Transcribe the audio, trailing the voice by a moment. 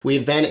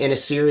We've been in a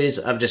series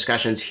of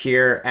discussions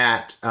here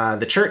at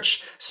the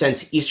church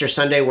since Easter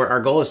Sunday, where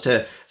our goal is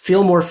to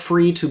feel more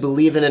free to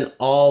believe in an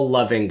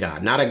all-loving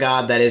God, not a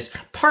God that is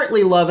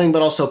partly loving,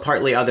 but also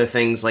partly other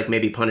things like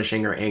maybe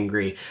punishing or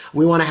angry.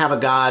 We want to have a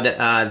God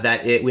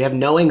we have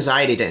no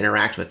anxiety to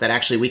interact with, that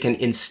actually we can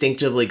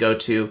instinctively go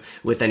to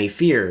with any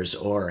fears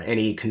or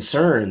any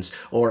concerns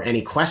or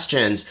any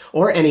questions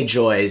or any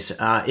joys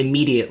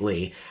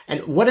immediately.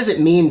 And what does it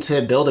mean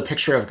to build a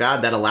picture of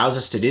God that allows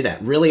us to do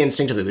that really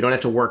instinctively? We don't have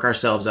to work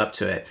ourselves up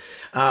to it.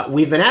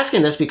 We've been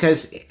asking this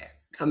because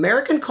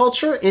American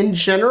culture in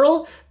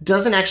general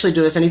doesn't actually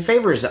do us any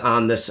favors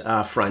on this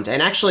front.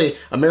 And actually,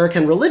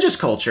 American religious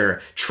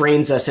culture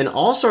trains us in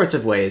all sorts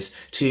of ways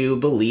to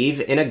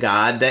believe in a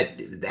God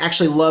that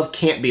actually love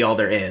can't be all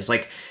there is.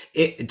 Like,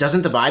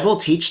 doesn't the Bible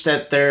teach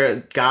that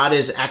God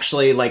is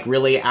actually like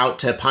really out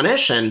to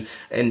punish and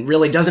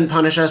really doesn't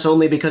punish us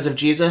only because of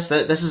Jesus?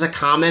 That this is a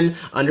common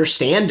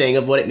understanding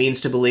of what it means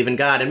to believe in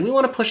God, and we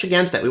want to push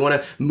against that. We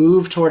want to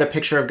move toward a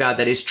picture of God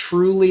that is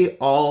truly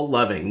all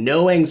loving,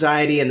 no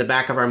anxiety in the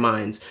back of our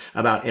minds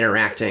about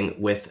interacting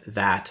with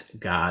that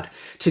God.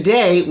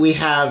 Today we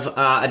have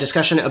a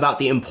discussion about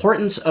the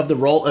importance of the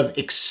role of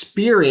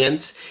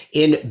experience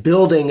in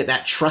building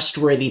that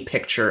trustworthy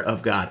picture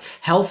of God.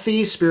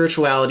 Healthy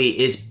spirituality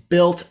is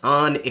built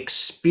on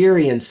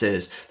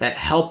experiences that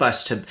help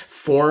us to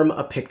form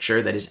a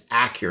picture that is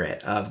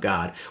accurate of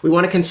God. We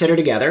want to consider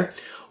together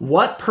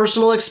what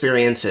personal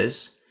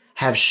experiences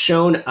have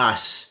shown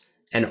us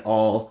an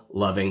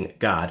all-loving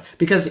God.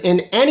 Because in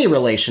any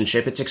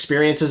relationship, it's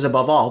experiences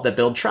above all that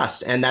build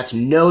trust, and that's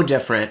no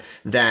different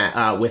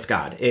than with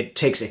God. It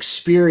takes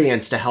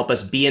experience to help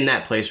us be in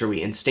that place where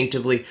we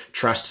instinctively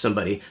trust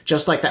somebody,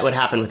 just like that would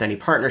happen with any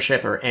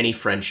partnership or any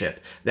friendship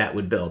that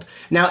would build.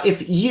 Now,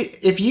 if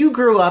you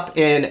grew up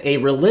in a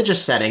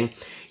religious setting,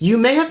 you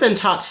may have been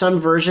taught some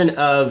version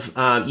of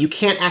you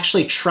can't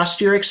actually trust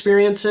your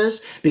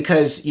experiences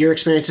because your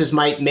experiences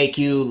might make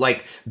you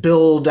like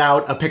build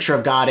out a picture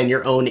of God in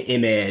your own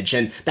image.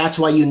 And that's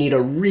why you need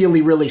a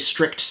really, really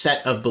strict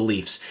set of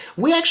beliefs.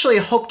 We actually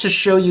hope to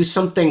show you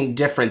something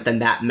different than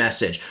that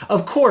message.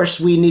 Of course,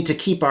 we need to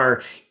keep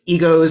our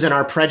egos and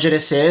our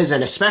prejudices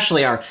and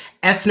especially our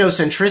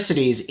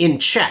ethnocentricities in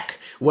check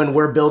when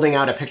we're building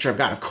out a picture of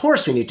God. Of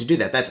course, we need to do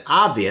that. That's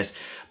obvious.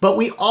 But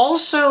we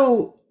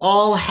also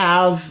all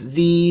have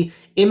the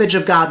image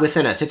of God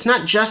within us. It's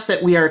not just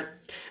that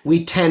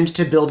we tend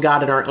to build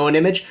God in our own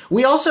image.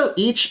 We also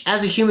each,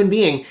 as a human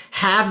being,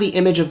 have the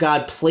image of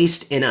God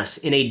placed in us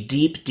in a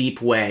deep,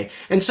 deep way.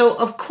 And so,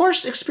 of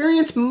course,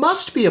 experience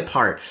must be a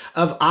part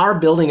of our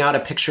building out a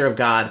picture of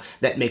God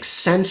that makes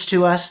sense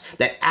to us,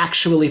 that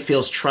actually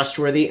feels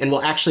trustworthy, and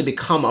will actually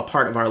become a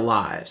part of our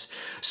lives.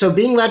 So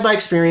being led by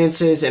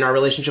experiences in our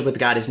relationship with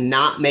God is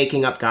not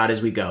making up God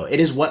as we go.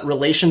 It is what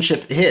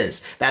relationship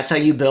is. That's how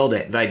you build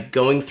it, by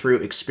going through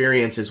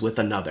experiences with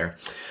another.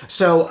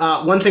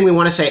 So one thing we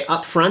want to say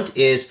up front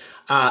is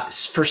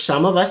for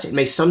some of us, it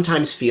may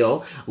sometimes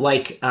feel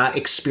like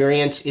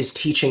experience is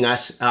teaching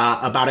us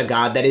about a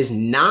God that is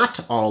not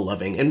all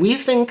loving. And we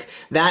think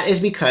that is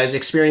because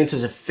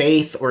experiences of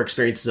faith or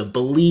experiences of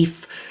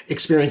belief,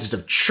 experiences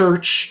of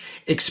church,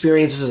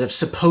 experiences of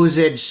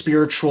supposed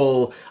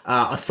spiritual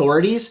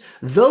authorities,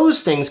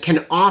 those things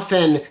can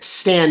often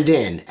stand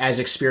in as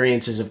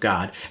experiences of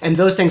God. And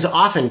those things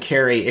often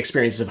carry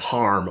experiences of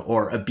harm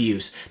or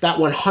abuse. That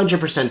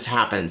 100%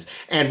 happens.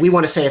 And we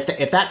want to say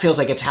if that feels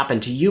like it's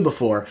happened to you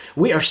before,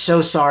 we are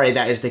so sorry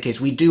that is the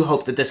case. We do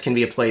hope that this can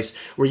be a place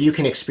where you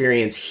can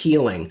experience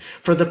healing.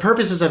 For the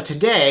purposes of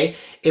today,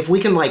 if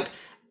we can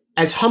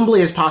as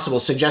humbly as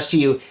possible, suggest to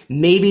you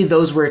maybe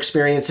those were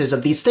experiences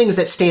of these things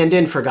that stand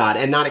in for God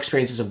and not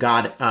experiences of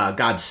God,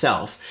 God's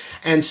self.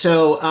 And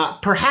so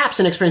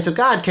perhaps an experience of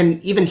God can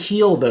even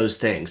heal those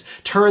things,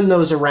 turn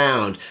those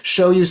around,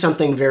 show you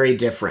something very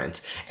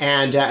different.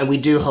 And we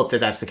do hope that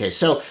that's the case.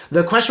 So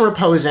the question we're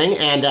posing,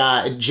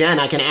 and Jen,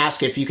 I can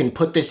ask if you can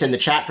put this in the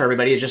chat for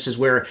everybody, just as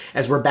we're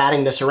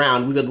batting this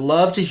around. We would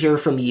love to hear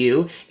from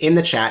you in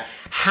the chat.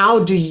 How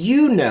do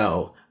you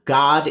know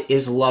God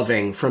is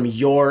loving from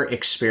your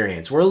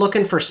experience? We're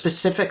looking for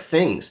specific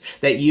things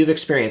that you've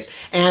experienced.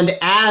 And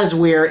as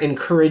we're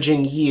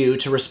encouraging you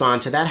to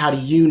respond to that, how do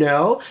you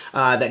know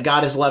that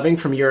God is loving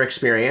from your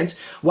experience?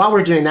 While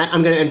we're doing that,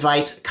 I'm going to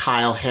invite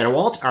Kyle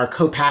Hanawalt, our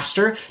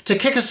co-pastor, to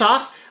kick us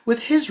off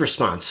with his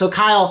response. So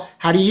Kyle,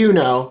 how do you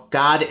know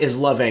God is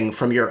loving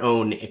from your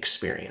own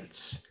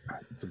experience?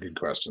 That's a good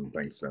question.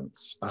 Thanks,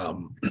 Vince.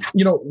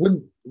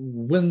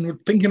 When we're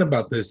thinking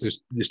about this,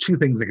 there's two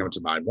things that come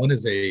to mind. One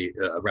is a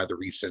rather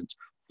recent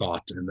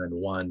thought, and then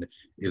one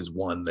is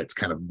one that's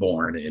kind of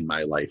born in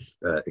my life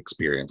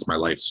experience, my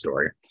life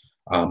story.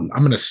 I'm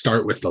going to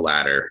start with the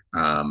latter,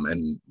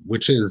 and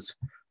which is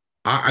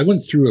I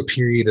went through a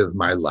period of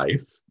my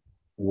life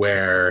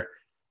where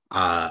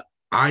I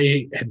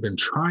had been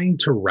trying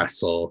to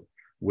wrestle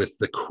with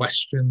the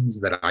questions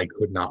that I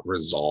could not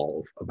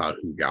resolve about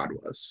who God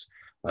was.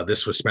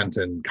 This was spent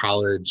in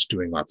college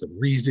doing lots of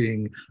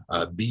reading,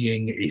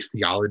 being a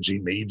theology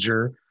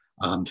major.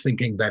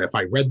 thinking that if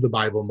I read the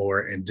Bible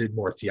more and did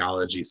more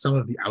theology, some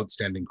of the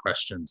outstanding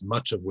questions,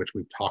 much of which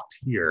we've talked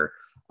here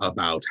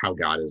about how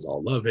God is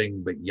all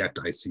loving, but yet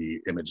I see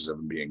images of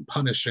him being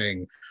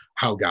punishing,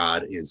 how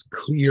God is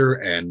clear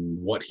and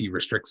what he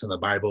restricts in the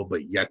Bible,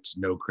 but yet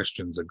no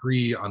Christians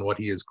agree on what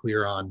he is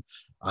clear on.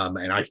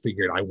 And I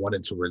figured I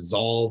wanted to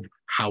resolve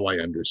how I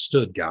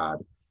understood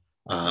God.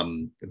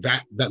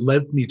 That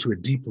led me to a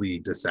deeply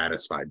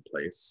dissatisfied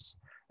place.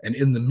 And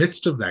in the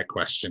midst of that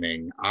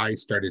questioning, I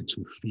started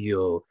to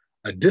feel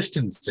a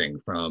distancing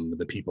from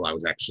the people I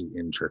was actually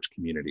in church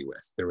community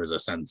with. There was a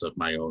sense of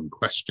my own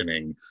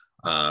questioning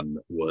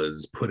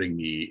was putting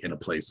me in a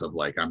place of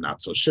like, I'm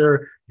not so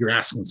sure. You're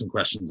asking some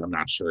questions I'm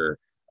not sure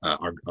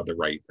are the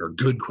right or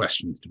good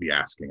questions to be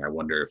asking. I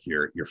wonder if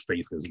your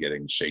faith is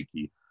getting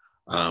shaky.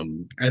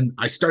 And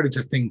I started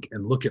to think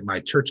and look at my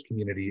church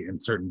community in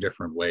certain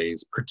different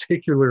ways,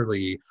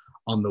 particularly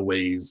on the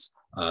ways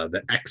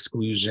the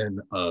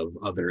exclusion of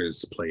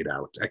others played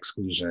out,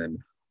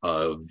 exclusion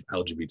of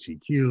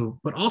LGBTQ,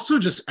 but also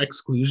just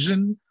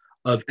exclusion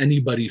of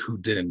anybody who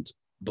didn't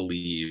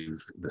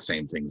believe the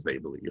same things they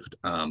believed.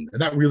 And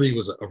that really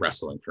was a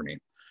wrestling for me.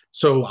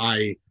 So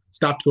I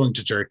stopped going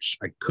to church.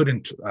 I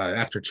couldn't,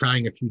 after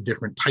trying a few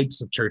different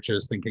types of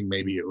churches, thinking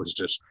maybe it was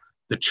just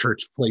the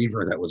church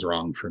flavor that was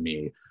wrong for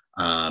me.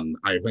 I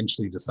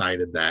eventually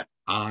decided that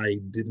I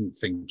didn't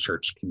think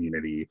church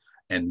community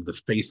and the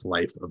faith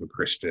life of a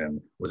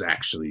Christian was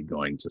actually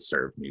going to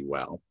serve me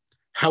well.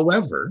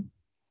 However,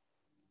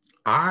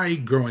 I,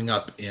 growing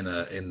up in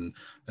an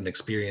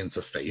experience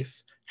of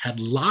faith, had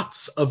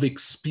lots of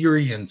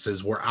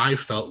experiences where I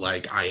felt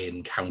like I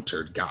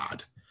encountered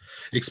God.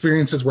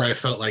 Experiences where I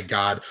felt like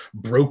God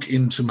broke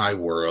into my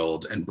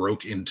world and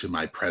broke into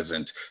my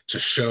present to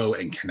show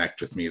and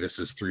connect with me. This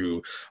is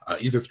through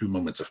either through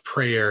moments of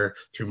prayer,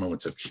 through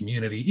moments of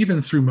community,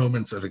 even through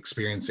moments of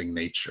experiencing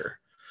nature.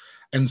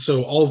 And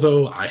so,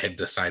 although I had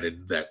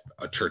decided that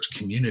a church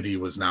community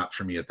was not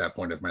for me at that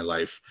point of my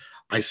life,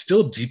 I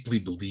still deeply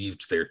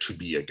believed there to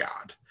be a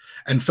God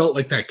and felt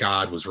like that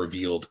God was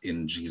revealed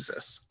in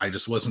Jesus. I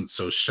just wasn't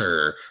so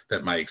sure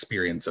that my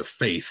experience of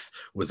faith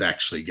was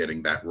actually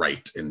getting that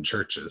right in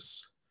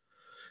churches.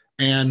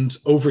 And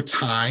over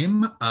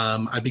time,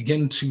 I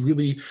began to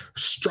really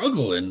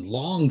struggle and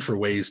long for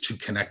ways to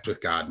connect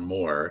with God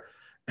more,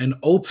 and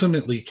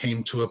ultimately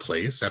came to a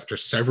place after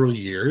several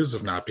years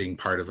of not being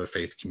part of a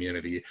faith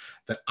community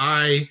that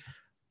I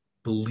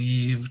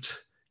believed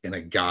in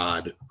a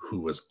God who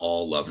was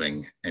all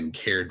loving and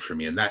cared for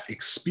me. And that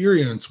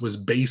experience was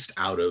based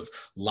out of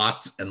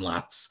lots and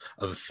lots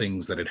of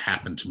things that had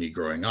happened to me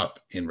growing up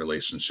in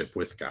relationship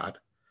with God.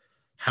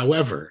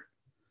 However,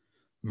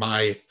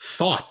 my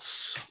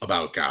thoughts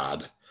about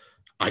God,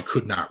 I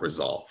could not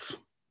resolve.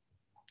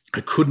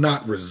 I could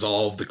not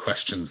resolve the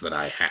questions that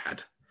I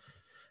had.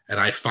 And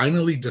I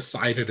finally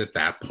decided at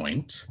that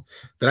point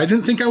that I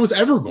didn't think I was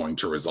ever going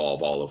to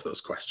resolve all of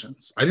those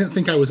questions. I didn't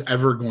think I was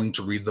ever going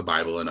to read the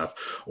Bible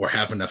enough or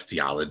have enough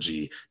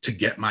theology to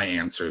get my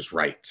answers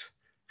right.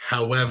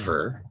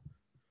 However,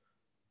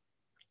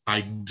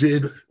 I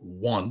did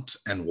want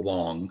and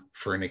long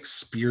for an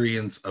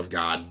experience of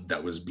God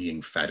that was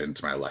being fed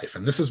into my life.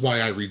 And this is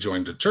why I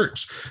rejoined a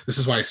church. This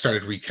is why I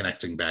started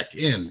reconnecting back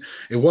in.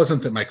 It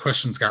wasn't that my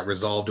questions got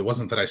resolved. It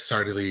wasn't that I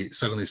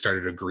suddenly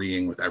started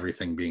agreeing with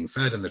everything being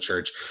said in the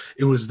church.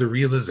 It was the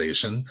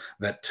realization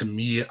that to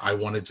me, I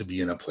wanted to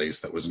be in a place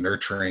that was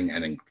nurturing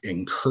and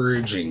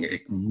encouraging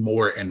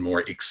more and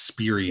more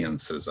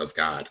experiences of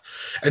God.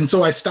 And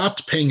so I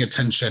stopped paying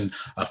attention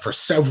for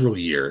several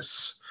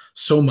years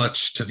so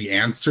much to the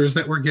answers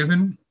that were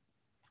given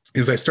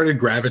is I started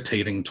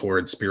gravitating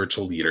towards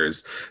spiritual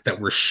leaders that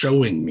were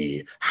showing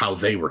me how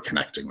they were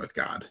connecting with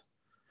God.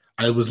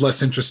 I was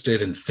less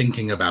interested in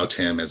thinking about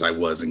him as I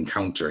was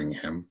encountering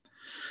him.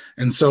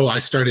 And so I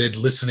started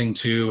listening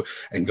to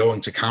and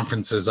going to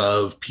conferences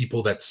of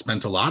people that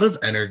spent a lot of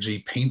energy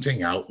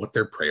painting out what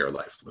their prayer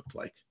life looked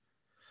like.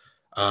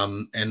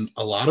 And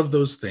a lot of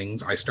those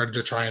things I started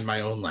to try in my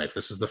own life.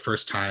 This is the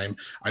first time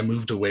I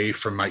moved away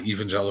from my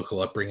evangelical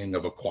upbringing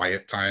of a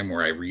quiet time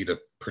where I read a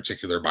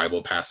particular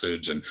Bible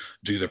passage and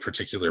do the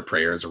particular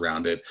prayers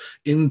around it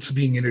into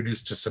being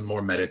introduced to some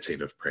more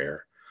meditative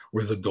prayer,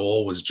 where the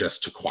goal was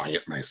just to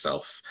quiet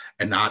myself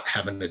and not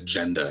have an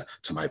agenda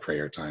to my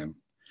prayer time.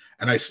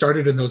 And I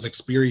started in those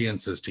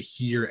experiences to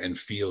hear and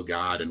feel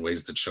God in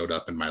ways that showed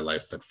up in my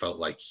life that felt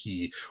like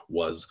he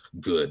was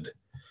good.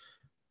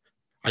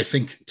 I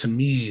think to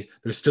me,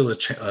 there's still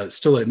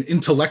an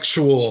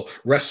intellectual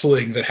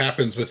wrestling that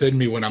happens within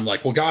me when I'm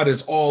like, well, God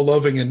is all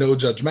loving and no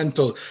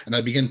judgmental. And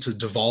I begin to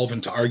devolve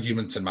into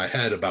arguments in my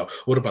head about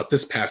what about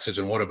this passage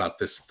and what about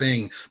this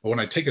thing. But when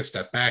I take a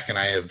step back and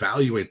I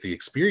evaluate the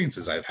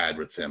experiences I've had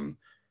with him,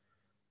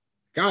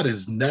 God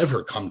has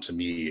never come to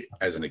me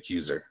as an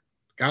accuser.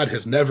 God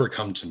has never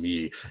come to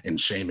me in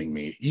shaming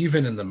me.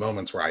 Even in the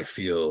moments where I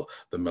feel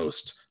the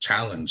most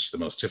challenged, the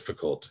most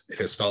difficult, it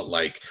has felt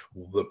like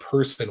the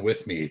person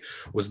with me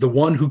was the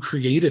one who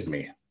created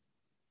me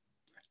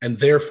and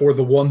therefore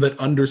the one that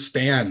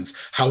understands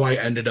how I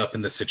ended up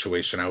in the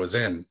situation I was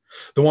in,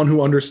 the one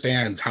who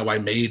understands how I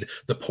made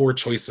the poor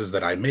choices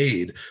that I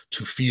made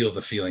to feel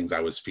the feelings I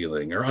was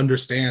feeling, or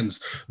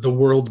understands the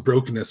world's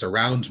brokenness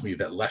around me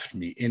that left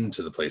me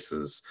into the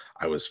places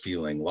I was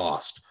feeling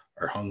lost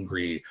or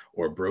hungry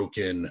or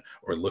broken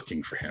or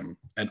looking for him,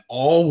 and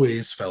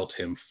always felt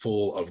him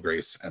full of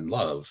grace and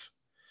love.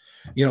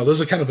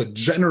 Those are kind of a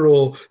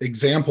general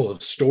example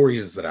of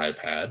stories that I've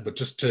had, but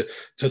just to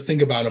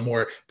think about a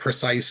more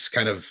precise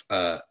kind of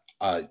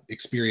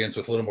experience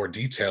with a little more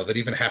detail that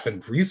even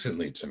happened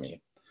recently to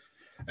me.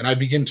 And I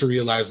begin to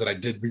realize that I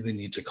did really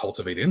need to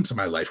cultivate into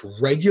my life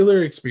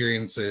regular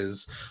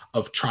experiences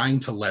of trying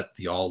to let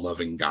the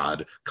all-loving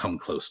God come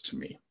close to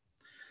me.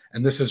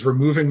 And this is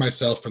removing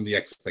myself from the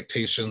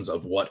expectations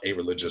of what a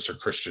religious or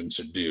Christian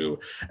should do,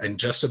 and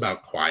just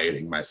about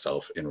quieting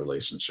myself in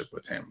relationship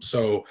with him.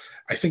 So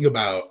I think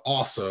about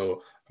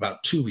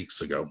 2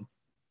 weeks ago,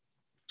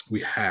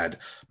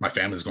 my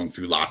family's going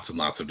through lots and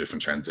lots of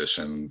different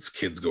transitions,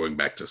 kids going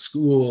back to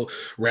school,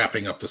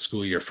 wrapping up the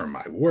school year from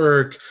my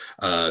work,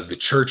 the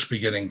church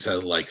beginning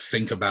to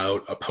think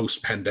about a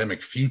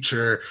post-pandemic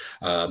future,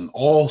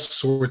 all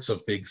sorts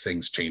of big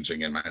things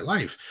changing in my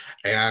life.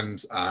 And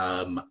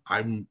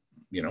I'm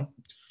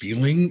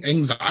feeling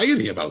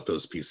anxiety about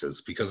those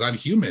pieces because I'm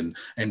human,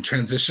 and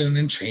transition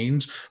and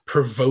change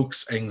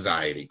provokes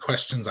anxiety,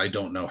 questions I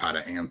don't know how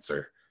to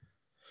answer.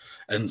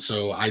 And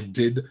so I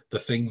did the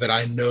thing that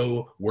I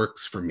know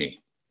works for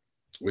me,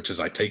 which is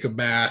I take a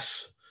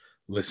bath,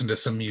 listen to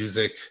some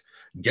music,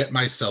 get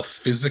myself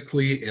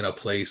physically in a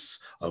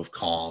place of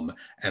calm,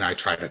 and I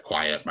try to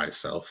quiet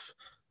myself,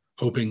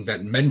 hoping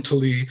that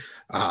mentally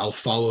I'll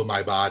follow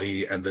my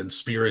body, and then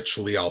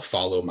spiritually I'll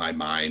follow my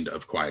mind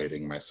of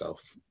quieting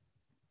myself.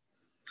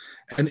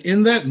 And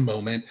in that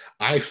moment,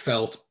 I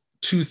felt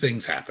two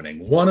things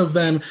happening. One of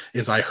them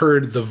is I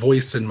heard the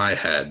voice in my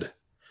head,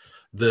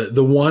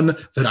 the one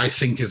that I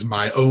think is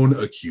my own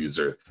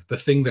accuser, the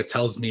thing that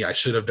tells me I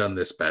should have done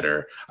this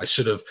better. I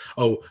should have,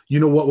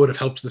 what would have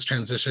helped this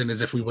transition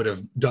is if we would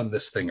have done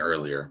this thing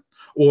earlier.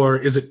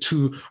 Or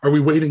are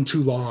we waiting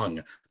too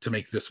long to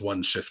make this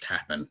one shift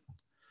happen?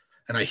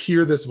 And I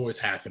hear this voice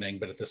happening,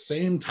 but at the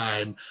same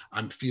time,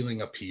 I'm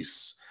feeling a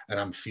peace and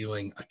I'm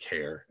feeling a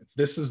care.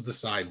 This is the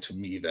side to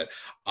me that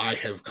I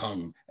have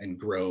come and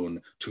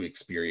grown to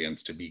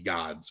experience to be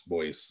God's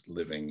voice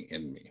living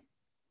in me.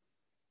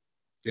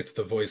 It's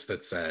the voice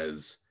that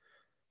says,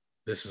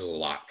 this is a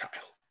lot,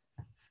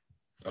 Kyle.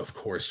 Of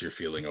course you're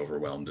feeling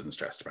overwhelmed and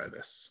stressed by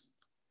this.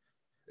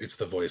 It's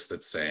the voice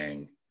that's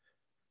saying,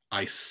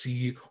 I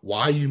see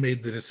why you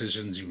made the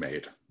decisions you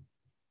made,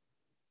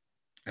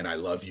 and I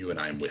love you and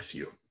I'm with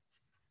you.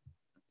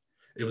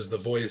 It was the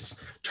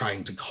voice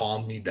trying to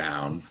calm me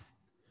down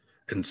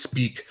and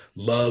speak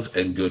love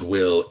and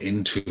goodwill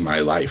into my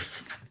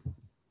life.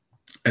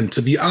 And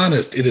to be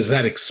honest, it is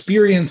that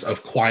experience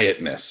of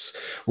quietness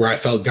where I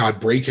felt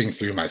God breaking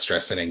through my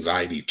stress and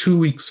anxiety 2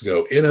 weeks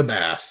ago in a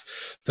bath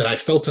that I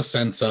felt a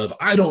sense of,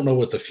 I don't know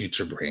what the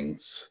future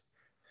brings,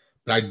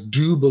 but I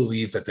do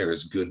believe that there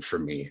is good for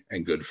me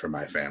and good for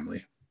my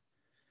family.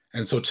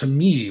 And so to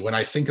me, when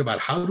I think about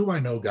how do I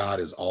know God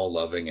is all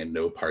loving and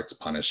no parts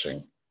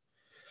punishing,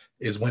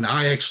 is when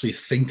I actually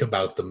think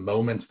about the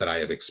moments that I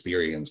have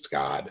experienced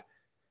God,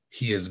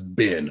 he has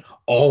been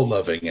all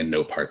loving and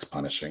no parts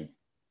punishing.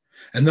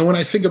 And then when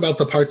I think about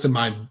the parts in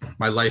my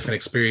life and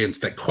experience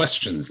that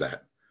questions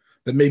that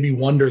maybe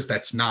wonders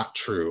that's not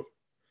true,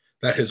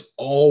 that has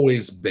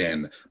always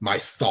been my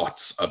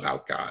thoughts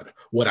about God,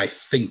 what I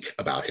think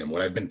about him,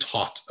 what I've been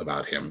taught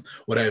about him,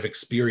 what I have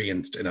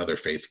experienced in other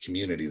faith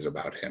communities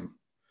about him.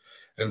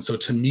 And so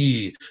to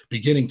me,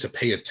 beginning to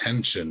pay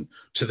attention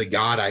to the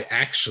God I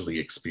actually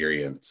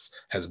experience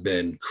has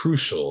been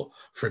crucial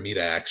for me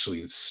to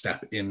actually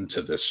step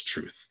into this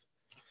truth.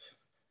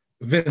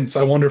 Vince,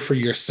 I wonder for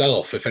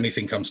yourself if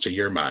anything comes to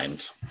your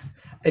mind.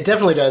 It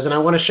definitely does, and I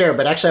want to share,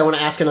 but actually I want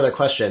to ask another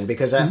question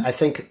because I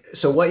think,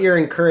 so what you're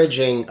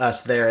encouraging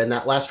us there in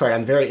that last part,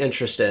 I'm very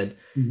interested.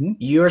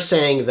 You're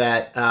saying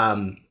that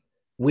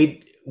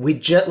we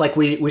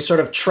sort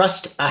of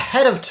trust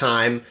ahead of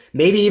time,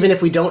 maybe even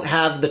if we don't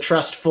have the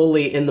trust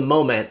fully in the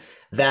moment,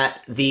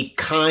 that the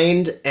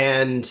kind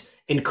and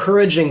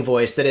encouraging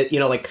voice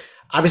that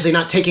obviously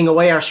not taking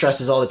away our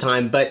stresses all the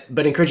time, but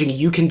encouraging,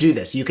 you can do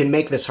this, you can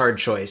make this hard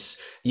choice,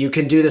 you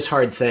can do this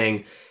hard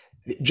thing.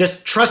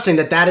 Just trusting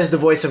that is the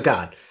voice of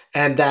God,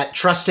 and that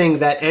trusting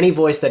that any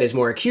voice that is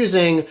more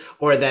accusing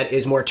or that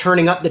is more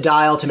turning up the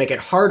dial to make it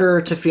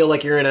harder to feel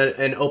like you're in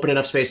an open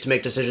enough space to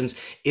make decisions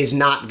is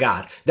not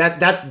God.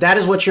 That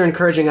is what you're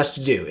encouraging us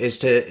to do, is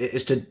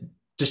to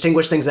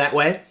distinguish things that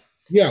way.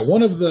 Yeah,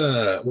 one of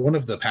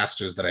the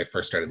pastors that I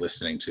first started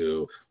listening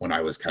to when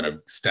I was kind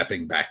of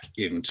stepping back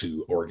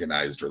into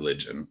organized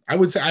religion. I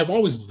would say I've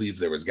always believed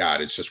there was God.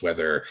 It's just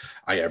whether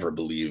I ever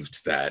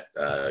believed that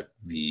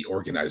the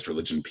organized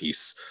religion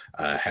piece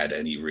had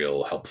any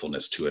real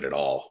helpfulness to it at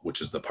all,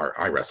 which is the part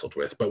I wrestled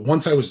with. But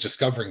once I was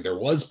discovering there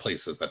was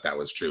places that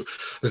was true,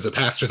 there's a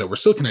pastor that we're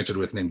still connected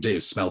with named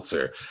Dave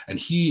Smeltzer, and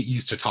he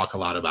used to talk a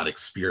lot about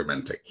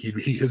experimenting.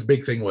 His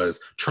big thing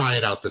was try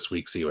it out this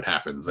week, see what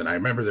happens. And I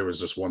remember there was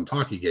just one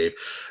talk he gave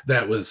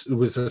that was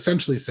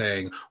essentially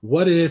saying,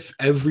 what if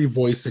every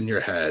voice in your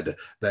head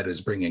that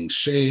is bringing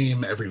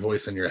shame, every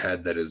voice in your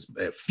head that is,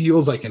 it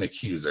feels like an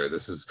accuser.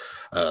 This is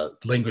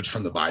language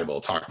from the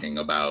Bible talking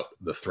about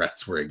the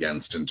threats we're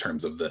against in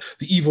terms of the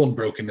evil and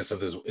brokenness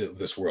of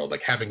this world,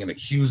 like having an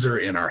accuser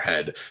in our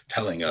head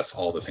telling us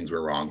all the things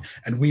we're wrong.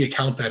 And we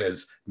account that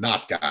as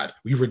not God.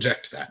 We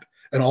reject that.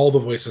 And all the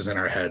voices in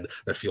our head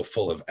that feel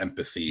full of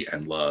empathy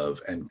and love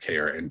and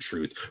care and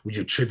truth, we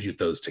attribute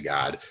those to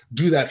God.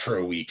 Do that for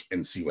a week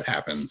and see what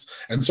happens.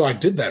 And so I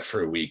did that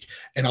for a week,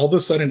 and all of a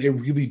sudden, it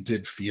really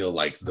did feel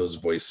like those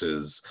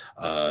voices,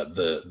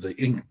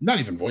 not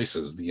even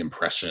voices, the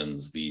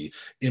impressions, the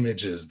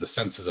images, the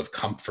senses of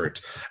comfort.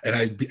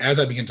 And as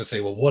I began to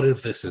say, well, what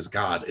if this is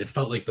God? It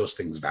felt like those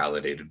things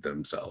validated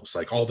themselves.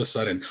 Like all of a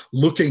sudden,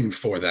 looking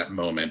for that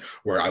moment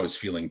where I was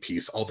feeling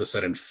peace, all of a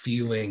sudden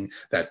feeling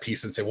that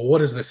peace and say, well,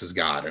 what is this as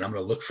God? And I'm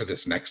going to look for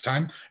this next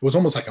time. It was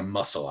almost like a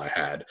muscle I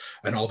had.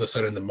 And all of a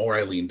sudden, the more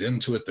I leaned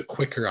into it, the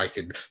quicker I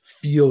could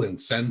feel and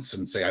sense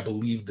and say, I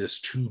believe this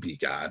to be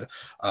God.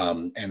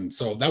 And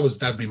so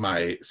that'd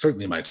be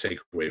certainly my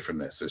takeaway from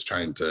this, is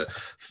trying to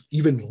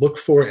even look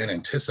for and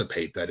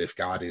anticipate that if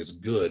God is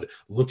good,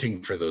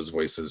 looking for those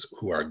voices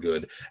who are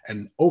good.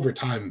 And over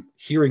time,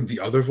 hearing the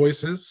other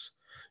voices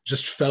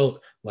just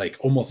felt like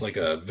almost like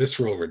a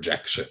visceral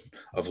rejection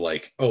of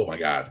like, oh my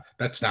God,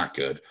 that's not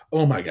good.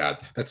 Oh my God,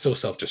 that's so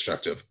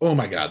self-destructive. Oh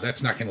my God,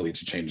 that's not going to lead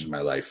to change in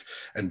my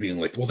life. And being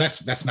like, well,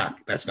 that's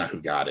not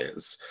who God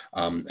is.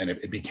 And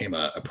it became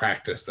a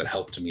practice that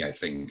helped me, I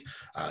think,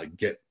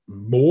 get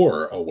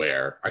more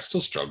aware. I still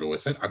struggle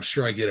with it. I'm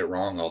sure I get it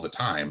wrong all the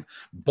time,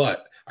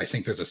 but I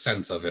think there's a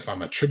sense of, if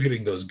I'm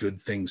attributing those good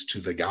things to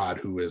the God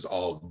who is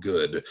all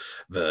good,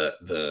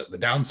 the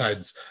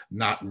downside's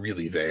not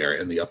really there,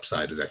 and the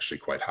upside is actually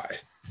quite high.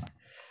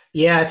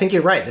 Yeah, I think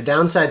you're right. The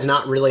downside's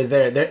not really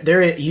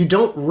there. You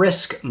don't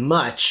risk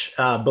much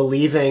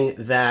believing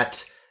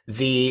that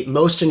the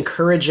most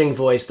encouraging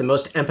voice, the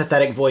most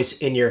empathetic voice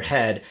in your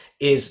head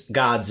is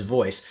God's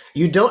voice.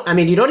 You don't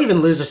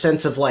even lose a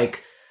sense of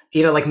like,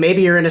 like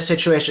maybe you're in a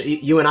situation,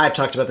 you and I have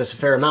talked about this a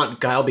fair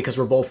amount, Kyle, because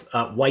we're both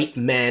white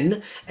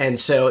men. And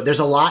so there's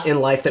a lot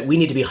in life that we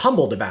need to be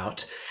humbled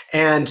about.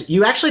 And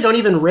you actually don't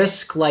even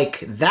risk like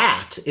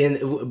that in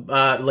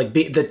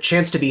the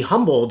chance to be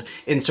humbled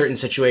in certain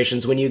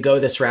situations when you go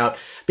this route,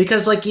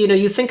 because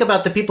you think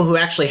about the people who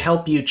actually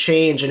help you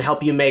change and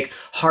help you make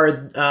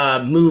hard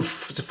move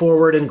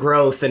forward and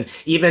growth, and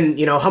even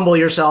humble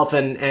yourself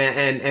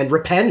and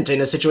repent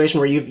in a situation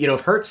where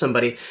you've hurt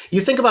somebody.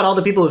 You think about all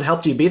the people who've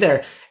helped you be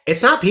there.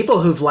 It's not people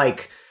who've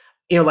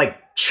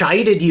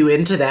chided you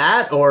into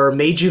that or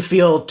made you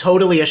feel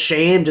totally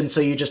ashamed, and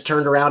so you just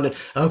turned around and,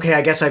 okay,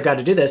 I guess I've got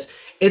to do this.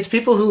 It's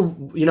people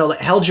who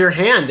held your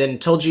hand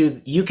and told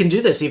you you can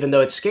do this even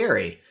though it's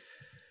scary.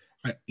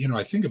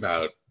 I think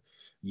about,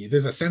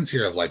 there's a sense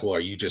here of like, well, are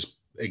you just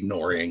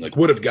ignoring, like,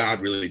 what if God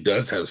really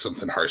does have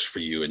something harsh for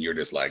you and you're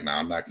just like, no,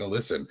 I'm not going to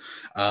listen.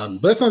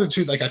 But that's not the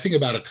truth. Like, I think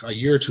about a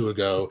year or two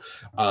ago,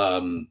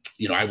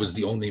 I was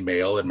the only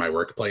male in my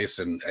workplace,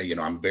 and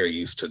I'm very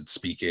used to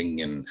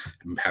speaking and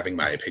having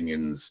my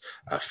opinions,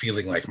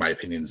 feeling like my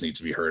opinions need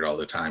to be heard all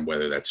the time,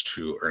 whether that's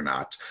true or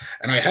not.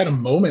 And I had a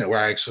moment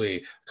where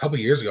a couple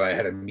of years ago, I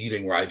had a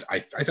meeting where I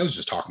thought I was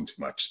just talking too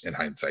much in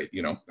hindsight.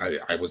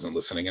 I wasn't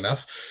listening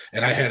enough.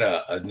 And I had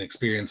an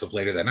experience of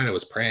later that night. I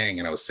was praying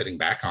and I was sitting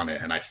back on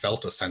it, and I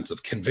felt a sense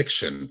of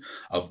conviction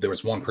there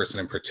was one person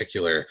in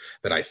particular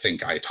that I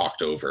think I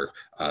talked over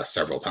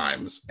several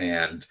times.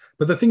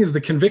 But the thing is,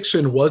 the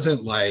conviction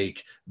wasn't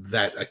like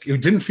that.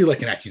 It didn't feel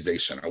like an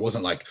accusation. I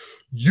wasn't like,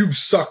 you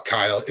suck,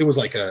 Kyle. It was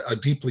like a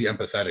deeply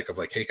empathetic of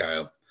like, hey,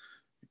 Kyle,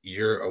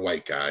 you're a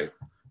white guy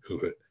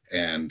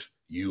and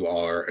you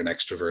are an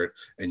extrovert,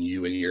 and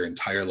you in your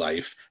entire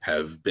life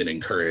have been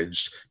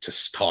encouraged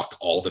to talk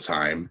all the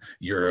time.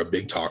 You're a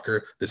big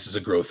talker. This is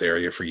a growth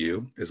area for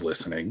you, is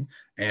listening.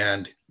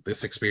 And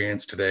this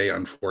experience today,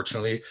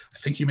 unfortunately, I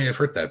think you may have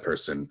hurt that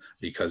person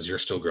because you're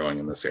still growing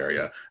in this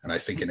area. And I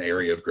think an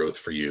area of growth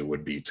for you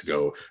would be to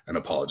go and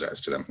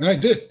apologize to them. And I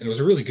did. And it was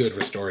a really good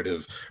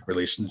restorative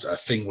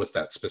thing with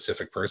that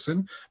specific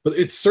person. But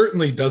it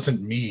certainly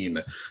doesn't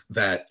mean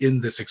that in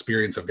this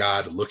experience of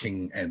God,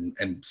 looking and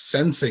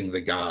sensing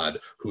the God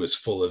who is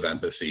full of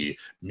empathy,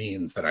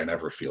 means that I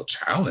never feel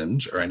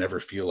challenged or I never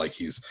feel like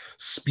he's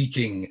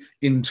speaking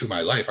into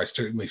my life. I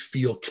certainly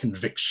feel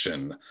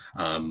conviction,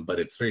 but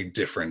it's very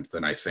different different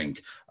than I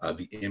think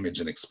the image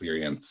and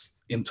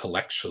experience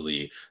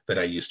intellectually that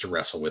I used to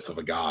wrestle with of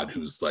a God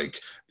who's like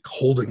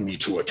holding me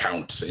to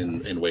account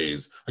in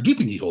ways. I do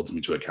think he holds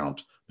me to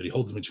account, but he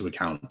holds me to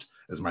account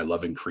as my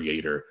loving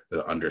creator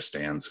that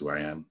understands who I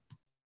am.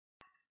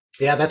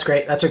 Yeah, that's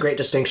great. That's a great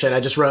distinction. I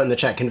just wrote in the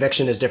chat,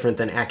 conviction is different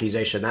than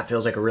accusation. That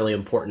feels like a really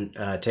important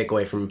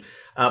takeaway from,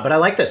 but I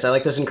like this. I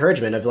like this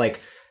encouragement of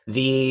like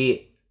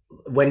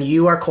when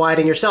you are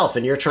quieting yourself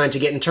and you're trying to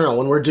get internal,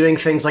 when we're doing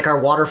things like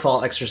our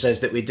waterfall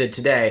exercise that we did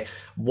today,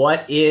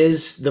 what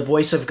is the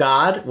voice of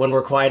God when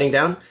we're quieting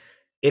down?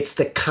 It's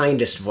the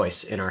kindest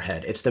voice in our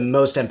head. It's the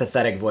most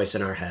empathetic voice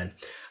in our head.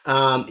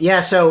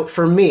 So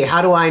for me,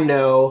 how do I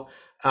know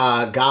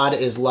God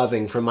is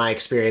loving from my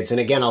experience? And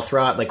again, I'll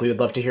throw out, like, we would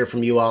love to hear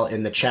from you all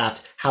in the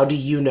chat. How do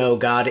you know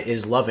God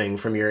is loving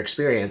from your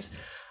experience?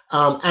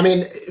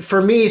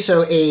 For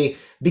me,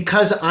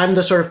 because I'm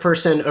the sort of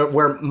person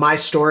where my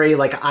story,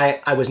 like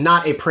I was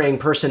not a praying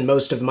person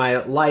most of my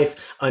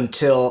life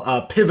until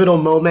a pivotal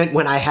moment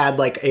when I had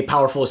like a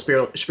powerful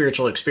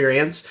spiritual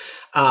experience.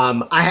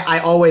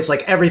 I always,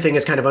 like, everything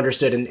is kind of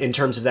understood in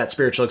terms of that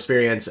spiritual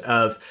experience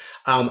of,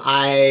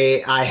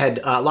 I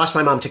had lost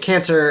my mom to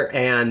cancer,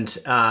 and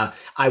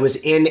I was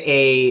in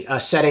a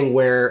setting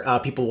where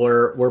people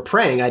were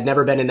praying. I'd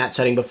never been in that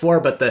setting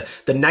before, but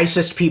the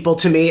nicest people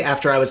to me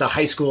after I was a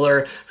high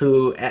schooler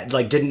who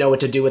like didn't know what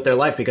to do with their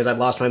life because I'd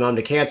lost my mom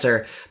to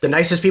cancer, the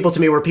nicest people to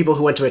me were people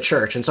who went to a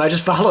church. And so I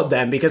just followed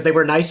them because they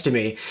were nice to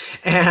me.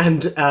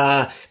 And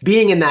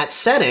being in that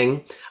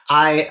setting,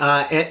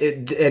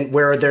 and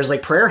where there's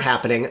like prayer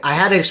happening, I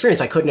had an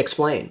experience I couldn't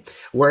explain,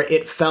 where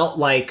it felt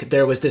like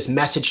there was this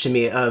message to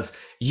me of,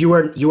 you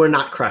are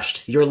not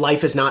crushed. Your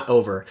life is not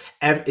over.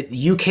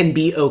 You can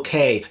be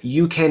okay.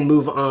 You can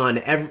move on.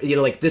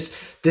 This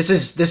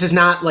is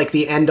not like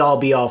the end all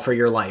be all for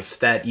your life,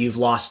 that you've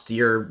lost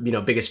your,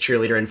 biggest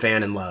cheerleader and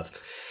fan and love.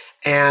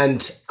 And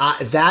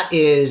that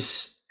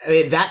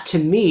to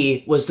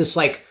me was this,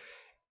 like,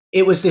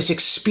 it was this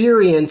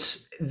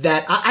experience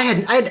that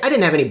I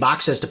didn't have any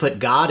boxes to put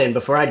God in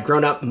before. I'd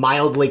grown up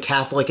mildly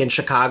Catholic in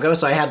Chicago,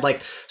 so I had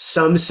like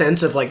some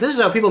sense of like, this is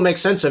how people make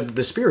sense of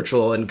the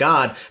spiritual and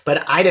God,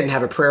 but I didn't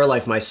have a prayer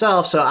life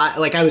myself. So I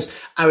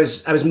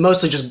was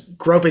mostly just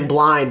groping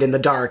blind in the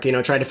dark,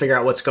 trying to figure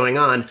out what's going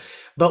on.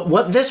 But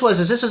what this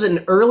was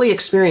an early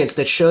experience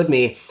that showed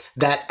me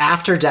that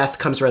after death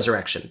comes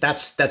resurrection.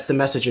 That's the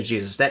message of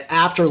Jesus, that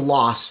after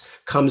loss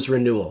comes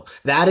renewal.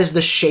 That is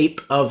the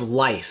shape of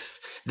life.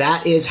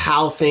 That is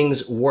how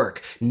things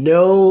work.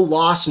 No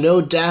loss, no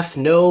death,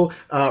 no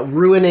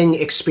ruining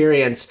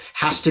experience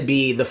has to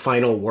be the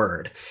final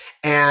word.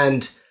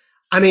 And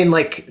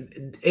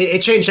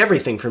it changed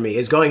everything for me,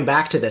 is going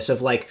back to this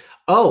of like,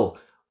 everything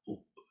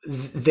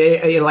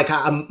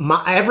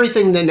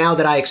that now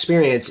that I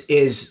experience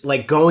is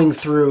like going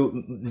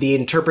through the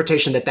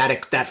interpretation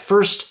that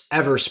first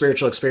ever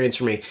spiritual experience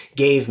for me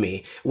gave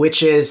me,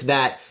 which is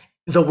that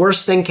the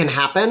worst thing can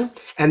happen,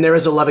 and there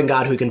is a loving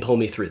God who can pull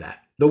me through that.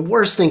 The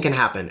worst thing can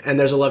happen, and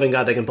there's a loving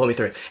God that can pull me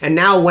through it. And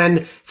now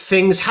when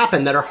things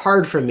happen that are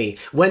hard for me,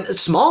 when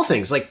small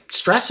things like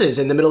stresses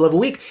in the middle of a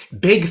week,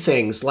 big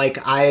things like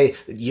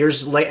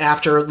years late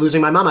after losing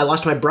my mom, I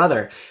lost my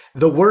brother.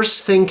 The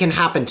worst thing can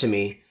happen to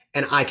me,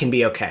 and I can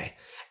be okay.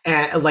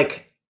 And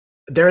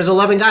there is a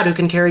loving God who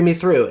can carry me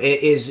through.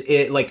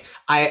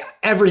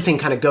 Everything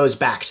kind of goes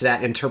back to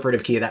that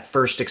interpretive key, that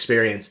first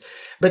experience.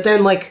 But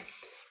then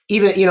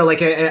even,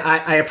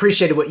 I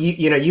appreciated what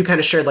you kind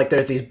of shared, like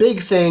there's these big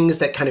things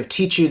that kind of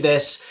teach you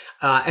this.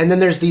 And then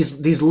there's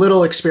these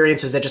little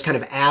experiences that just kind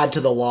of add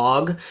to the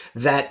log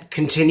that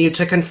continue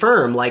to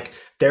confirm, like,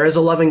 there is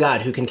a loving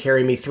God who can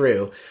carry me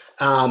through.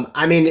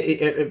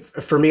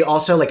 For me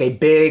also, like, a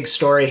big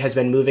story has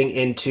been moving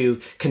into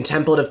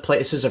contemplative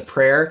places of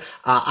prayer.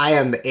 I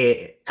am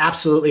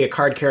absolutely a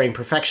card-carrying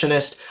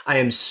perfectionist. I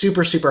am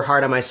super, super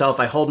hard on myself.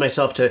 I hold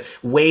myself to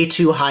way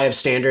too high of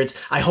standards.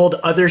 I hold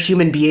other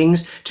human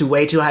beings to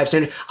way too high of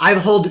standards.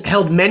 I've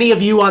held many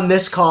of you on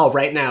this call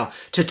right now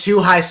to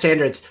too high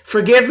standards.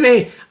 Forgive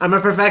me. I'm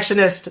a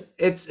perfectionist.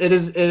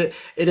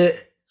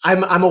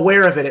 I'm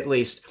aware of it, at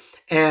least.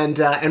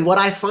 And what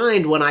I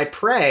find when I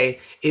pray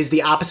is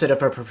the opposite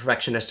of a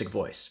perfectionistic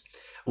voice.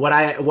 What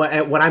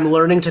I'm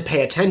learning to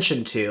pay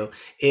attention to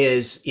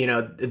is,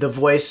 the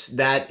voice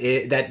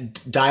that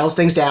dials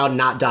things down,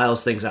 not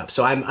dials things up.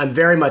 So I'm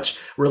very much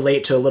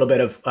relate to a little bit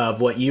of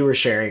what you were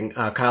sharing,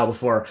 Kyle,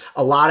 before.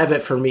 A lot of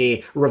it for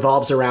me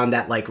revolves around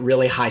that like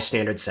really high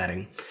standard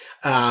setting.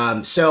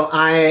 This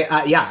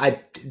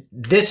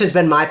has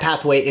been my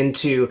pathway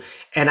into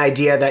an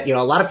idea that,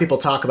 a lot of people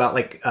talk about,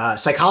 like,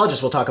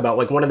 psychologists will talk about,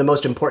 like, one of the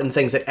most important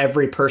things that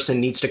every person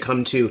needs to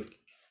come to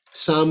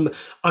some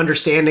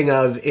understanding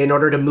of in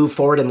order to move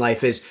forward in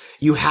life is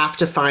you have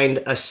to find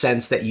a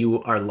sense that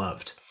you are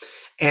loved.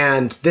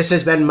 And this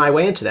has been my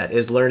way into that,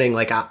 is learning,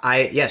 like,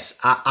 I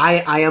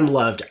am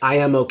loved. I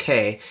am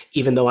okay,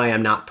 even though I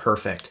am not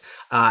perfect.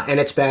 And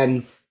it's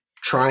been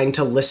trying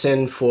to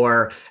listen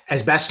for,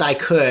 as best I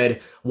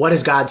could, what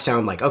does God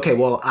sound like? Okay,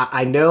 well,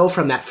 I know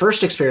from that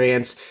first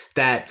experience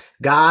that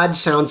God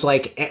sounds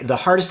like the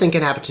hardest thing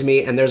can happen to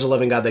me, and there's a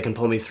loving God that can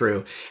pull me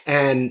through.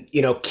 And,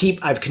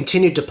 I've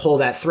continued to pull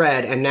that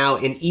thread. And now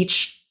in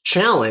each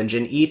challenge,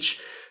 in each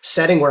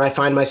setting where I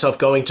find myself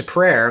going to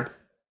prayer,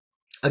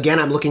 again,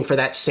 I'm looking for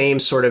that same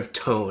sort of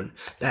tone,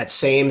 that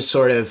same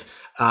sort of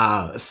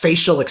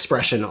facial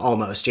expression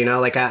almost,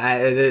 like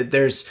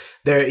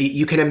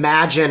you can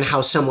imagine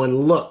how someone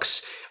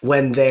looks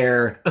when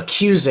they're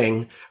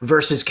accusing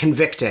versus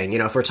convicting.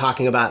 If we're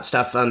talking about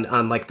stuff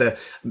on like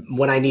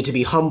when I need to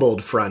be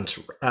humbled front,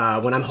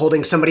 when I'm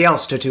holding somebody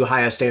else to too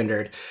high a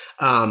standard,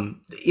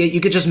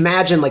 you could just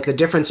imagine like the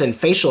difference in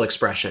facial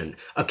expression,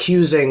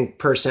 accusing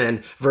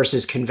person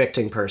versus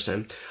convicting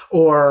person,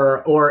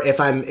 or if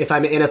I'm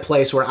in a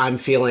place where I'm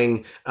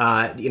feeling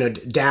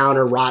down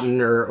or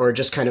rotten or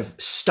just kind of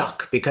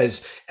stuck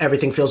because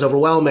everything feels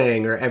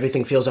overwhelming or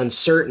everything feels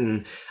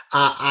uncertain.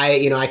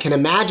 I can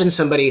imagine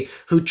somebody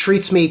who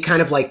treats me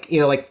kind of like,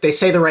 like they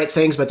say the right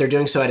things, but they're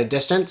doing so at a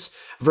distance,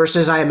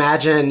 versus I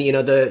imagine,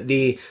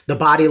 the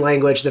body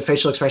language, the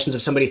facial expressions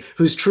of somebody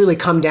who's truly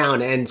come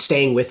down and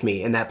staying with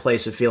me in that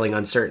place of feeling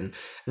uncertain.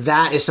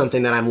 That is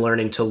something that I'm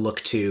learning to look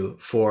to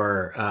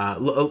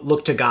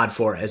God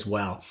for as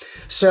well.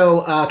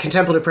 So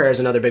contemplative prayer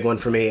is another big one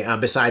for me,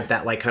 besides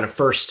that like kind of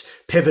first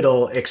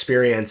pivotal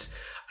experience.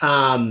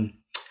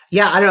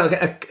 Yeah, I don't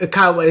know,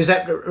 Kyle, is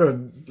that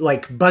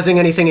like buzzing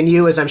anything in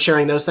you as I'm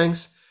sharing those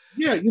things?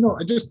 Yeah,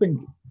 I just think,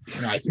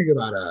 I think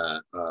about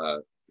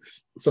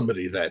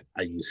somebody that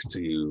I used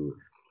to,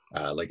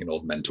 like an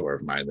old mentor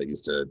of mine that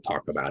used to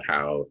talk about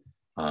how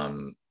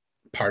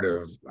part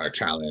of our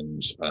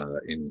challenge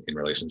in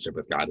relationship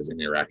with God is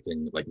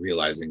interacting, like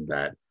realizing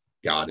that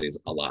God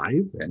is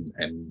alive,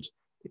 and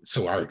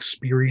so our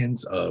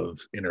experience of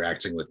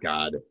interacting with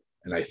God,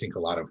 and I think a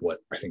lot of what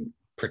I think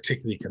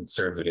particularly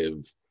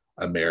conservative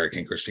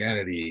American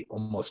Christianity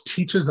almost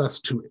teaches us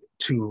to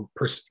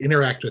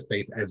interact with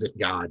faith as if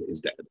God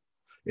is dead.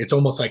 It's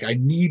almost like I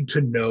need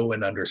to know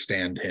and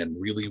understand him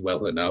really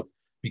well enough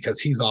because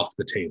he's off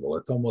the table.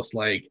 It's almost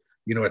like,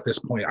 at this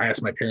point, I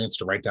asked my parents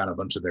to write down a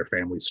bunch of their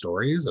family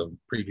stories of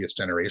previous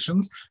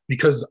generations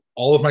because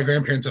all of my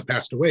grandparents have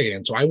passed away.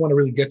 And so I want to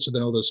really get to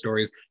know those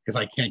stories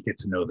because I can't get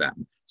to know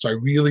them. So I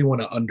really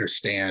want to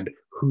understand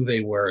who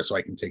they were so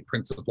I can take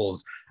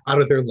principles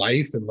out of their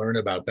life and learn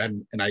about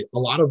them. And I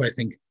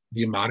think,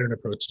 the modern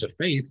approach to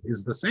faith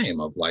is the same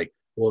of like,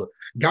 well,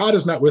 God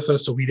is not with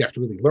us, so we'd have to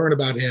really learn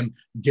about him,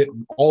 get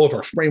all of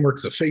our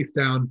frameworks of faith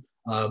down,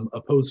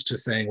 opposed to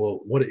saying, well,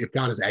 what if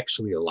God is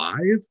actually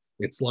alive?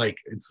 It's like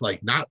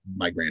not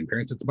my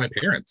grandparents, it's my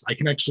parents. I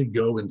can actually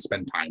go and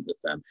spend time with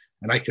them.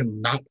 And I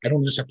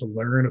don't just have to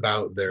learn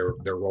about their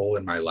role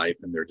in my life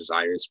and their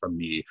desires from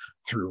me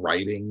through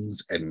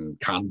writings and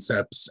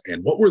concepts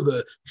and what were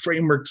the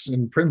frameworks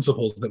and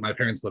principles that my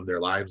parents lived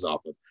their lives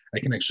off of. I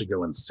can actually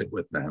go and sit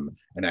with them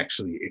and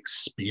actually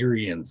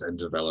experience and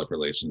develop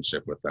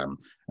relationship with them.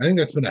 I think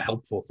that's been a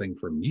helpful thing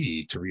for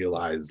me to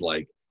realize,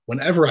 like,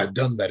 whenever I've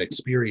done that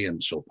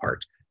experiential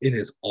part, it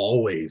has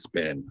always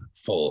been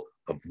full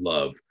of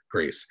love,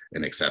 grace,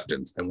 and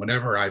acceptance. And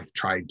whenever I've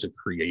tried to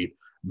create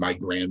my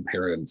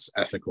grandparents'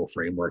 ethical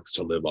frameworks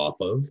to live off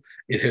of,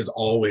 it has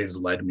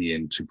always led me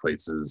into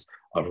places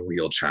of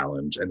real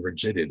challenge and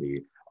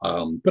rigidity.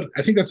 But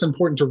I think that's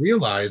important to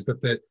realize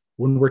that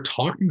when we're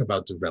talking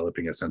about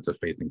developing a sense of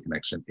faith and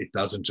connection, it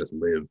doesn't just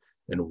live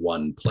in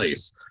one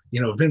place.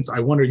 Vince, I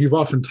wonder, you've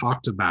often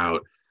talked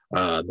about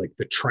like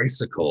the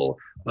tricycle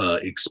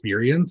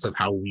experience of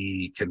how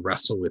we can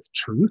wrestle with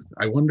truth.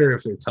 I wonder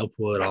if it's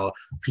helpful at all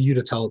for you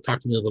to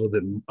talk to me a little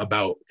bit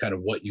about kind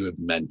of what you have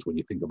meant when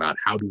you think about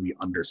how do we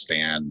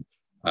understand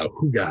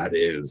who God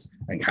is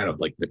and kind of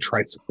like the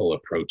tricycle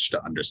approach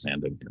to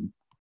understanding him.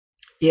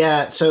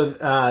 Yeah, so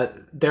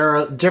there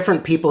are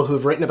different people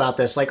who've written about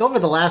this, like over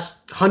the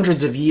last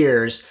hundreds of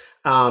years,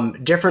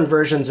 different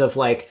versions of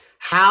like,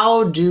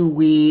 how do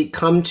we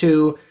come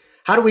to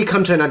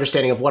an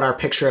understanding of what our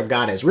picture of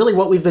God is? Really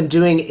what we've been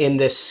doing in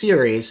this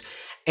series.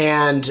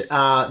 And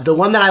the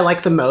one that I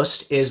like the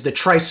most is the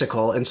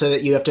tricycle. And so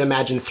that you have to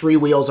imagine 3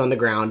 wheels on the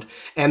ground.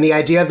 And the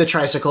idea of the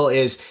tricycle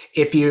is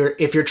if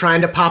you're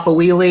trying to pop a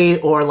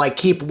wheelie or like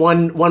keep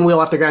one wheel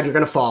off the ground, you're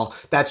going to fall.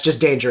 That's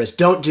just dangerous.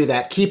 Don't do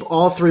that. Keep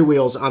all 3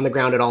 wheels on the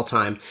ground at all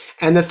time.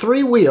 And the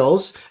 3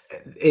 wheels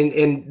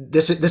in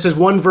this is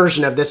one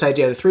version of this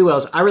idea, the 3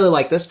 wheels. I really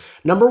like this.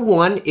 Number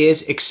 1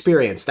 is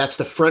experience. That's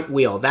the front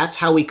wheel. That's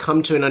how we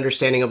come to an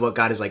understanding of what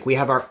God is like. We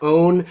have our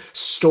own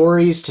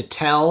stories to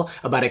tell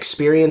about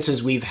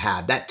experiences we've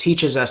had. That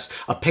teaches us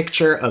a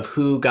picture of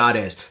who God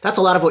is. That's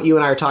a lot of what you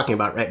and I are talking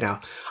about right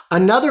now.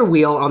 Another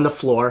wheel on the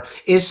floor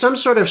is some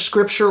sort of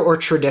scripture or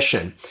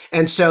tradition.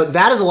 And so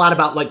that is a lot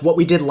about like what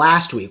we did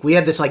last week. We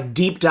had this like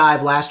deep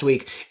dive last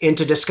week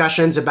into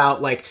discussions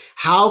about like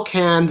how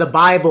can the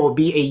Bible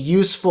be a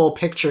useful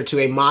picture to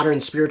a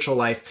modern spiritual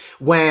life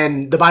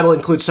when the Bible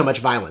includes so much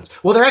violence?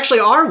 Well, there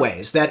actually are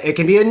ways that it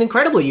can be an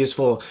incredibly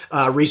useful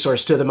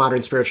resource to the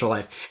modern spiritual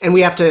life, and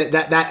we have to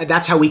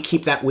that's how we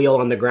keep that wheel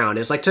on the ground,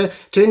 is like to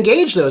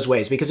engage those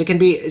ways, because it can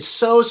be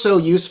so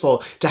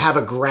useful to have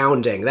a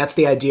grounding. That's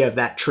the idea of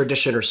that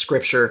tradition or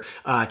scripture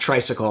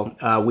tricycle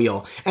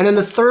wheel. And then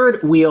the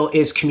third wheel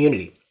is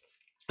community.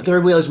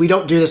 Third wheel is we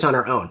don't do this on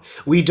our own.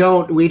 We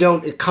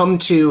don't come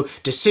to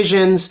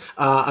decisions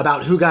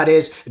about who God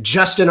is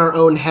just in our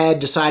own head,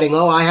 deciding,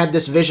 oh, I had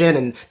this vision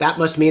and that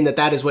must mean that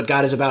that is what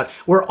God is about.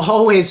 We're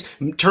always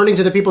turning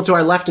to the people to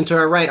our left and to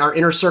our right, our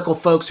inner circle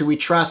folks who we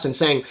trust, and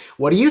saying,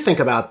 what do you think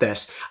about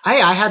this?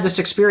 I had this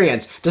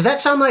experience. Does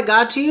that sound like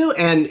God to you?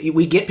 And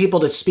we get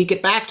people to speak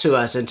it back to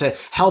us and to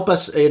help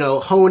us,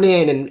 hone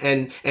in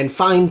and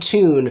fine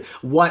tune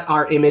what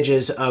our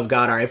images of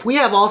God are. If we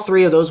have all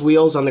three of those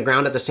wheels on the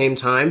ground at the same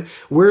time,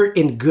 we're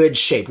in good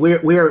shape.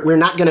 We're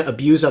not going to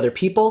abuse other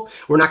people.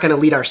 We're not going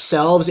to lead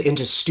ourselves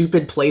into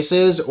stupid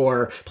places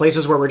or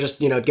places where we're just,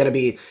 going to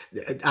be,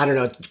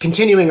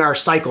 continuing our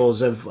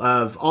cycles of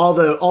all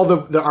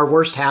our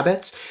worst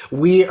habits.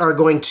 We are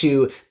going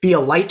to be a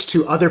light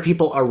to other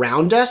people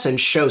around us and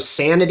show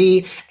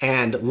sanity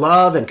and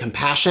love and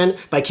compassion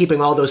by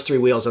keeping all those three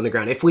wheels on the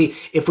ground. If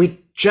we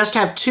just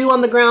have two on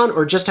the ground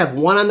or just have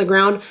one on the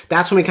ground,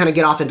 that's when we kind of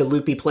get off into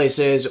loopy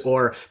places,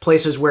 or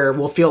places where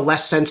we'll feel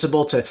less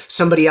sensible to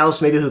somebody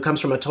else, maybe who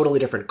comes from a totally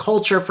different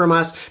culture from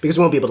us, because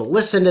we won't be able to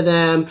listen to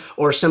them,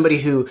 or somebody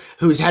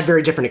who's had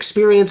very different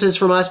experiences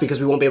from us because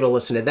we won't be able to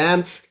listen to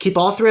them. Keep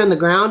all three on the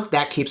ground.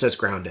 That keeps us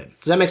grounded.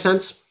 Does that make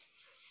sense?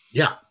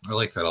 Yeah, I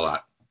like that a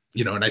lot.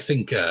 And I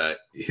think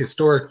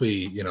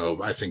historically,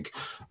 I think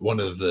one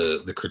of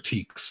the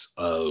critiques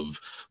of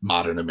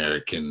modern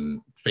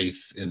American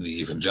faith in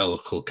the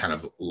evangelical kind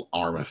of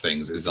arm of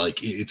things is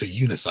like it's a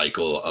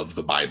unicycle of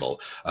the Bible.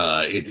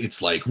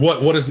 It's like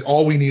what is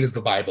all we need is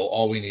the Bible.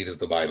 All we need is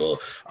the Bible,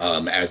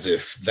 as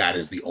if that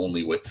is the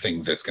only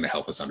thing that's going to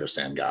help us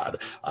understand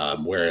God.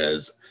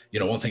 Whereas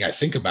one thing I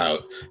think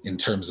about in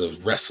terms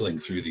of wrestling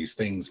through these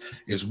things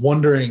is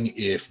wondering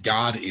if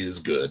God is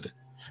good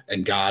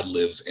and God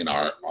lives in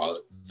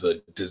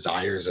the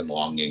desires and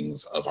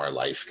longings of our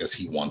life because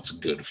he wants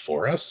good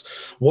for us.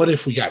 What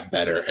if we got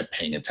better at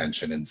paying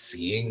attention and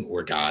seeing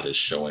where God is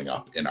showing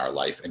up in our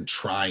life and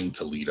trying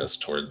to lead us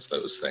towards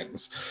those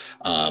things?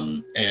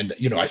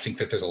 I think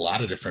that there's a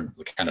lot of different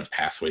kind of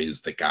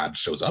pathways that God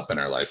shows up in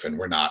our life, and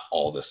we're not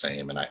all the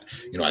same. And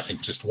I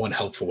think just one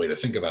helpful way to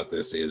think about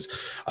this is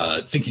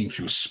thinking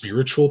through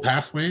spiritual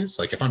pathways.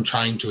 Like if I'm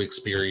trying to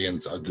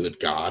experience a good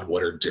God,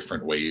 what are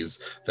different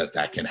ways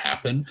that can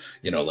happen?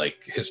 Like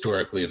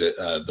historically,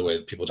 the way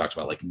that people talked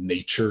about like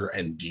nature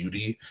and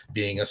beauty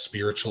being a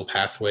spiritual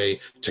pathway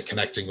to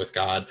connecting with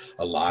God.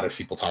 A lot of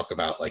people talk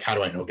about like, how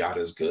do I know God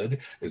is good?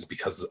 Is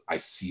because I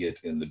see it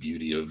in the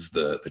beauty of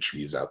the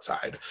trees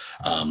outside.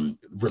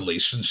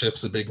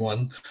 Relationships, a big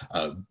one.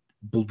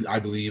 I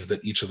believe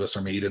that each of us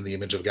are made in the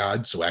image of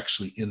God. So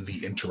actually in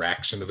the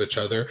interaction of each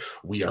other,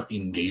 we are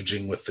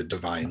engaging with the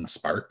divine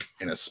spark.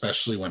 And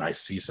especially when I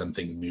see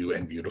something new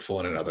and beautiful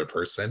in another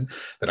person,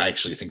 that I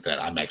actually think that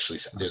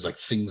there's like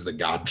things that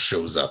God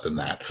shows up in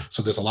that.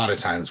 So there's a lot of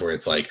times where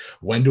it's like,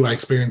 when do I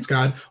experience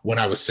God? When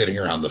I was sitting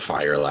around the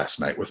fire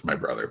last night with my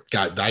brother.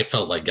 God, I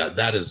felt like God,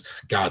 that is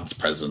God's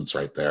presence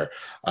right there.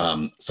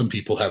 Some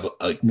people have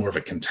more of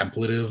a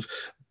contemplative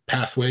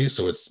pathway,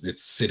 so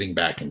it's sitting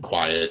back and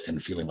quiet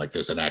and feeling like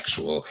there's an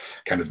actual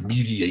kind of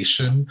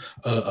mediation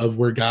of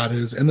where God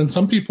is. And then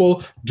some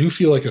people do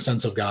feel like a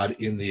sense of God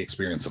in the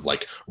experience of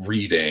like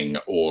reading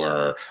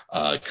or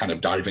kind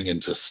of diving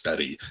into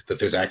study, that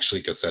there's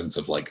actually a sense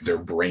of like their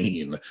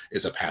brain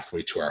is a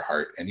pathway to our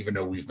heart. And even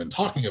though we've been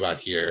talking about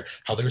here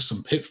how there's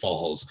some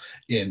pitfalls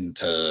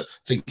into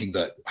thinking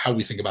that how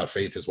we think about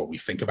faith is what we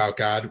think about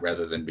God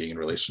rather than being in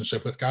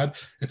relationship with God,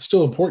 it's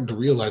still important to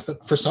realize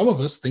that for some of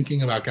us,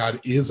 thinking about God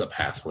is a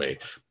pathway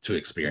to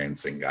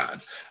experiencing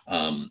God.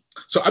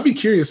 So I'd be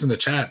curious in the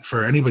chat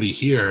for anybody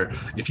here,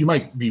 if you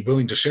might be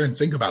willing to share and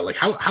think about like,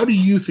 how do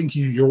you think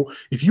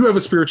if you have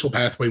a spiritual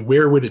pathway,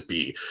 where would it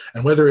be?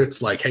 And whether it's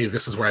like, hey,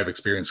 this is where I've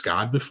experienced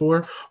God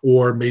before,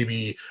 or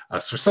maybe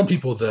for some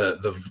people,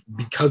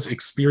 because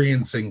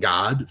experiencing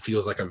God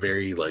feels like a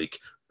very like,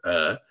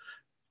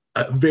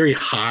 a very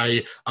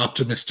high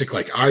optimistic,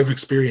 like I've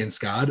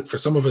experienced God. For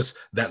some of us,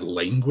 that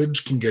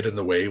language can get in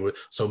the way.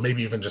 So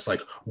maybe even just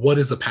like, what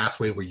is the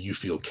pathway where you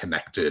feel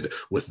connected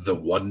with the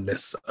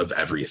oneness of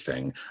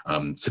everything?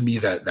 To me,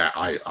 that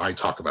I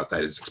talk about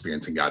that as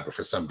experiencing God, but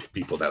for some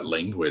people, that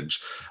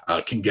language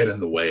can get in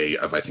the way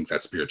of, I think,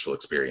 that spiritual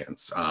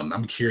experience.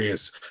 I'm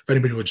curious if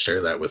anybody would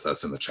share that with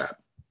us in the chat.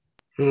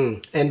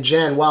 And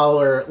Jen, while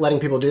we're letting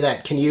people do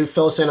that, can you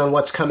fill us in on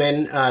what's come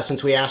in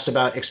since we asked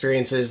about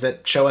experiences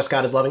that show us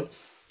God is loving?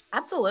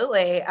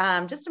 Absolutely.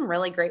 Just some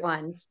really great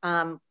ones.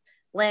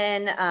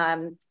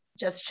 Lynn,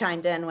 just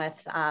chimed in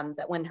with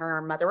that when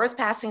her mother was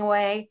passing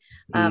away,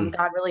 Mm.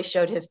 God really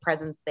showed his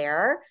presence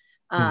there.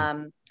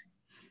 And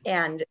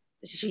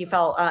she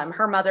felt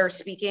her mother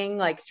speaking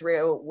like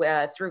through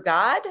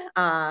God.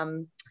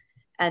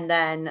 And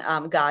then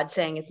God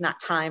saying it's not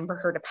time for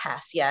her to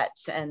pass yet,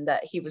 and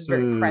that he was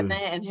very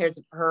present in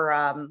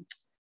her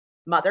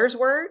mother's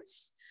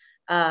words.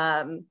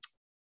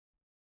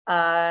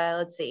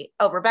 Let's see.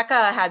 Oh,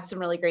 Rebecca had some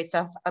really great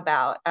stuff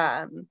about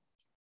that.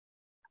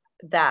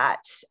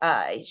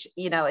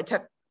 It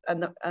took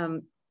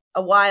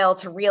a while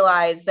to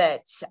realize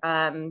that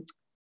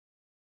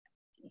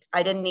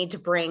I didn't need to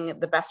bring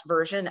the best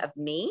version of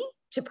me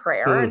to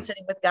prayer and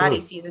sitting with God.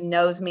 He sees and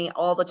knows me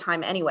all the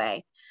time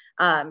anyway.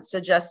 So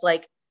just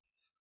like,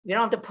 you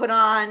don't have to put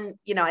on,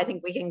 I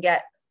think we can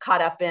get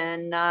caught up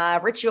in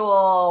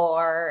ritual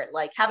or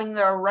like having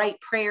the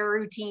right prayer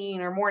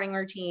routine or morning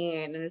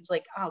routine. And it's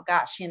like, oh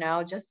gosh,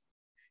 just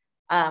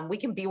we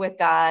can be with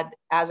God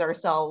as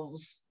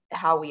ourselves,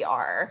 how we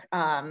are,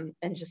 and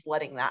just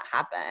letting that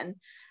happen.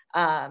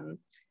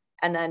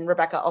 And then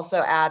Rebecca also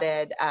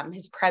added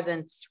his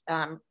presence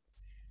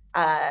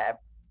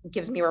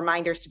gives me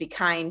reminders to be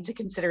kind, to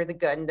consider the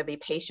good, and to be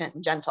patient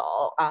and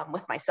gentle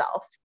with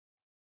myself.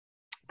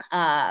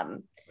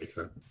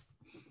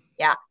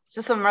 Yeah,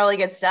 so some really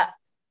good stuff.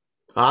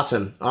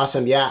 Awesome.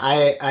 Yeah,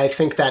 I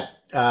think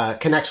that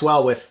connects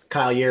well with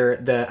Kyle,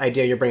 the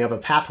idea you're bringing up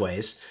of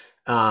pathways.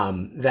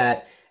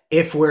 That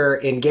if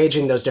we're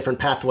engaging those different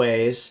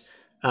pathways,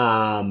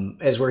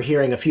 as we're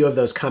hearing a few of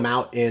those come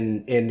out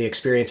in the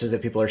experiences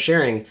that people are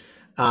sharing,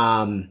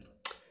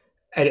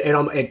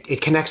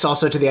 it connects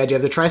also to the idea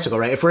of the tricycle,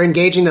 right? If we're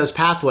engaging those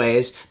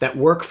pathways that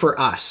work for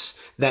us,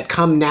 that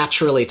come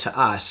naturally to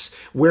us,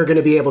 we're going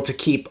to be able to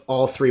keep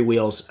all three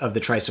wheels of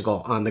the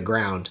tricycle on the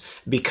ground,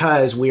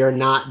 because we are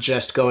not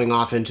just going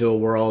off into a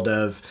world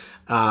of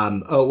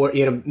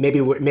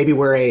maybe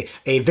we're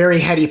a very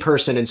heady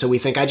person, and so we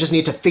think I just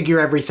need to figure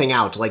everything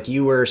out. Like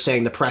you were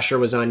saying, the pressure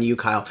was on you,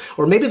 Kyle.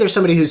 Or maybe there's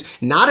somebody who's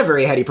not a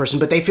very heady person,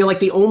 but they feel like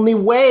the only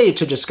way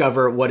to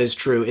discover what is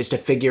true is to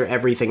figure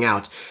everything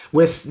out.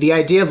 With the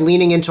idea of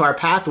leaning into our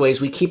pathways,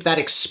 we keep that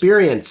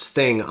experience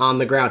thing on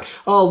the ground.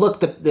 Oh,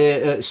 look,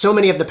 so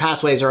many of the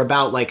pathways are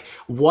about like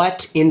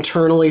what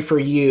internally for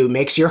you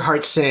makes your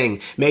heart sing,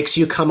 makes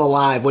you come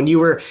alive. When you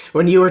were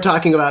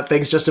talking about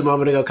things just a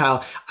moment ago,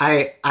 Kyle,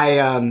 I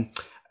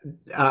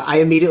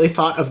immediately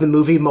thought of the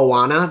movie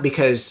Moana,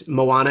 because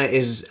Moana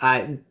is,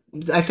 I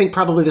think,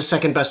 probably the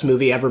second best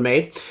movie ever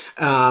made.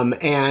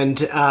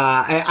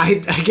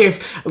 I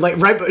gave,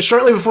 like,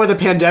 shortly before the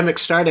pandemic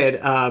started,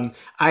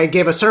 I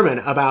gave a sermon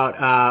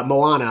about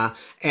Moana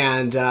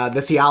and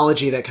the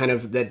theology that kind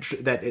of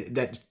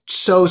that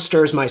so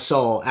stirs my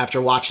soul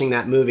after watching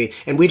that movie.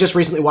 And we just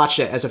recently watched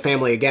it as a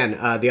family again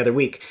the other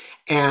week,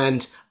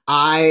 and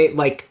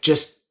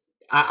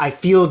I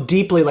feel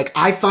deeply like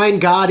I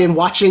find God in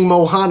watching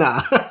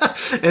Moana.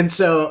 And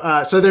so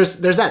there's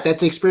that.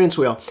 That's the experience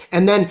wheel.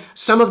 And then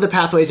some of the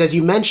pathways, as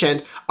you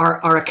mentioned,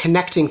 are a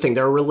connecting thing.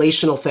 They're a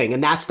relational thing.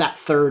 And that's that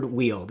third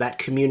wheel, that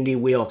community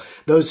wheel.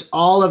 Those,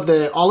 all of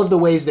the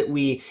ways that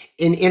we,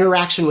 in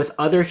interaction with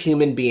other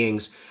human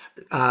beings,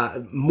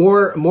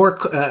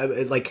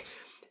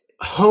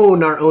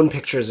 hone our own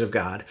pictures of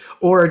God,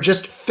 or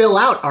just fill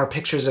out our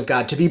pictures of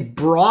God to be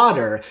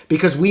broader,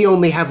 because we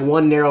only have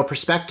one narrow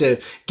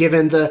perspective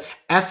given the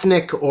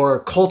ethnic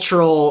or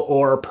cultural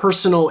or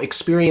personal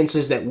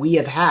experiences that we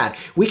have had.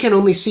 We can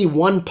only see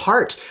one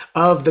part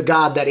of the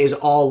God that is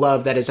all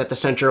love, that is at the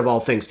center of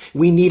all things.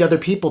 We need other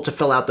people to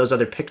fill out those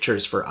other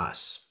pictures for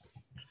us.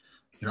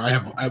 I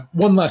have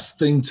one last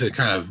thing to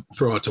kind of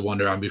throw out to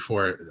wonder on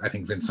before I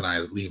think Vince and I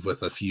leave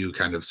with a few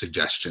kind of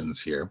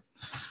suggestions here,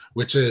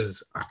 which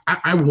is,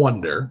 I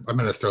wonder, I'm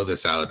going to throw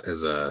this out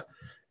as a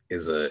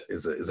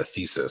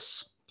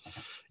thesis,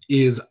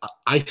 is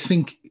I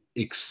think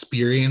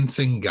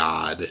experiencing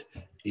God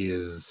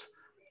is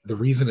the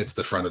reason it's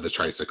the front of the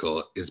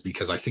tricycle, is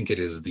because I think it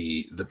is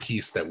the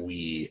piece that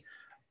we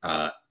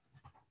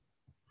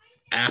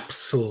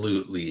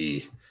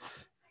absolutely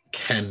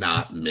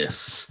cannot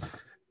miss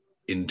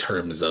in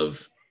terms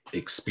of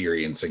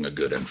experiencing a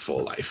good and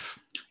full life.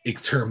 In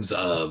terms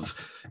of,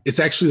 it's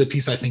actually the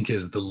piece I think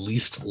is the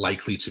least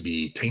likely to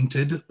be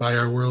tainted by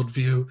our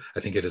worldview.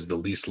 I think it is the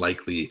least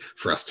likely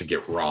for us to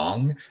get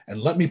wrong. And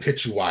let me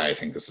pitch you why I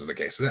think this is the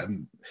case.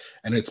 And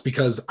it's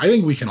because I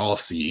think we can all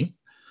see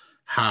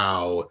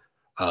how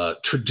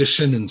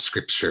tradition and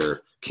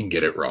scripture can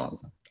get it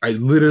wrong.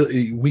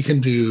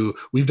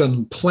 We've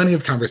done plenty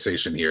of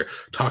conversation here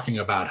talking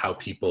about how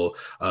people,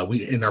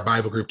 in our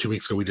Bible group 2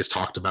 weeks ago, we just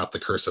talked about the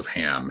curse of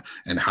Ham,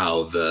 and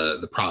how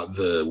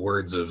the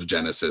words of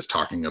Genesis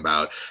talking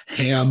about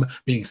Ham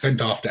being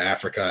sent off to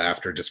Africa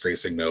after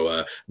disgracing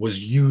Noah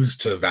was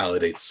used to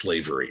validate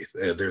slavery.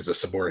 There's a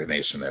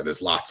subordination there.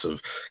 There's lots of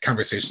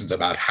conversations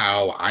about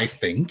how I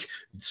think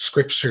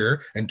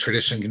scripture and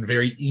tradition can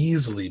very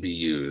easily be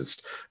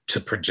used to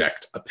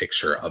project a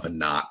picture of a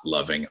not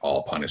loving,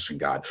 all punishing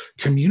God.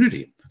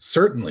 Community.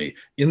 Certainly,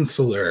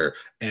 insular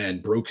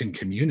and broken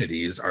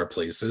communities are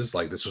places,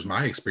 like this was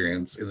my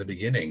experience in the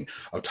beginning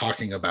of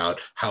talking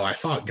about how I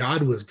thought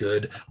God was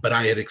good, but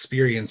I had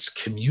experienced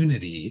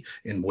community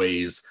in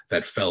ways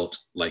that felt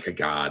like a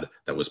God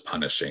that was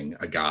punishing,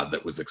 a God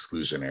that was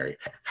exclusionary.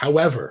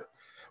 However,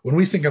 when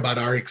we think about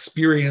our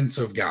experience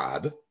of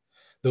God,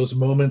 those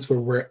moments where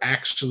we're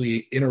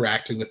actually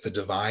interacting with the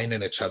divine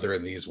and each other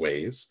in these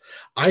ways,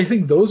 I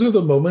think those are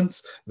the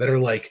moments that are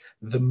like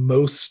the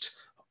most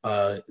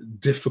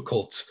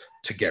difficult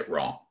to get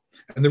wrong.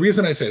 And the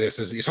reason I say this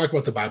is you talk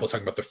about the Bible,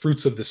 talking about the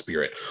fruits of the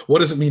Spirit. What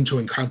does it mean to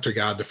encounter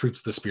God, the fruits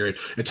of the Spirit?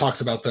 It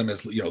talks about them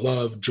as,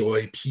 love,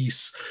 joy,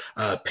 peace,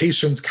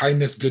 patience,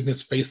 kindness,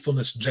 goodness,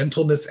 faithfulness,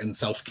 gentleness, and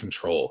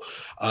self-control.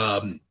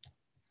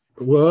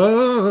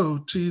 Whoa,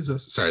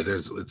 Jesus. Sorry,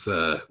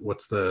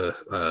 what's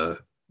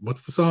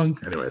the song?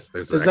 Anyways,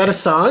 is that a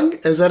song?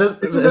 Is that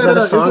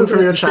a song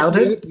from your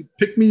childhood? You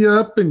pick me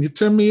up and you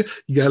tell me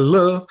you got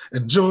love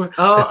and joy.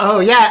 Oh,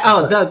 yeah.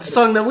 Oh, the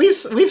song that we've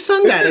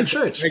sung that in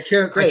church. I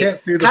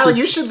can't see the Kyle,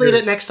 you should lead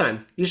it next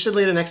time.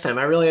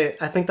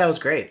 I think that was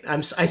great. I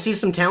see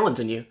some talent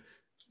in you.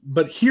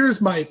 But here's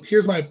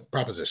my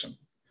proposition.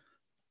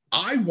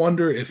 I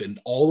wonder if in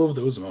all of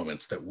those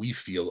moments that we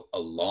feel a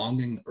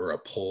longing or a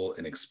pull,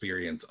 an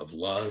experience of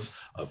love,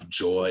 of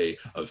joy,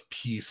 of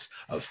peace,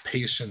 of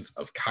patience,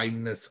 of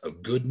kindness,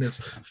 of goodness,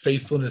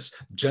 faithfulness,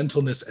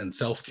 gentleness, and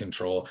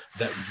self-control,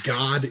 that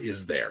God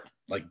is there.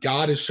 Like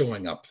God is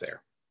showing up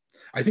there.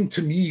 I think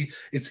to me,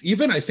 it's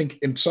even, I think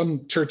in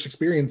some church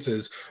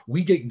experiences,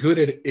 we get good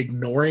at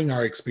ignoring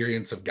our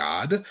experience of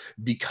God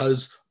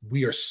because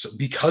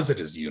it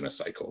is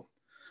unicycle.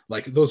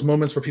 Like those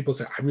moments where people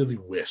say, I really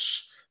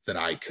wish that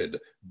I could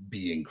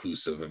be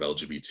inclusive of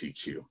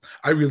LGBTQ.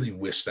 I really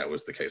wish that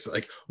was the case.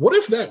 Like, what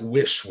if that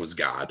wish was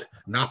God,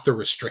 not the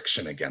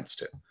restriction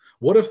against it?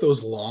 What if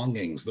those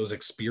longings, those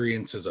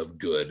experiences of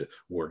good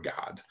were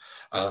God?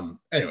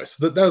 Anyways,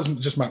 that was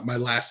just my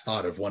last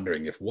thought of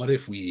wondering what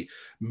if we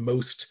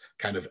most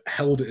kind of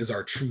held as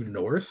our true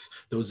north,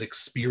 those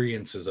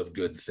experiences of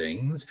good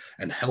things,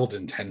 and held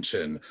in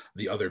tension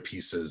the other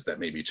pieces that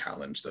maybe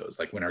challenge those,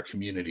 like when our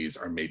communities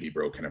are maybe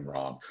broken and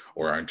wrong,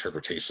 or our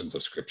interpretations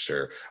of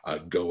scripture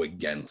go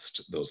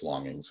against those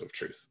longings of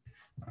truth.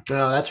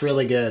 Oh, that's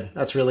really good.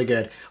 That's really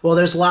good. Well,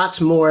 there's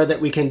lots more that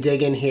we can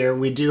dig in here.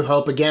 We do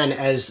hope, again,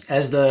 as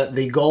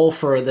the goal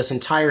for this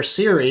entire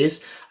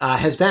series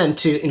has been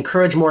to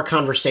encourage more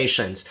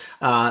conversations.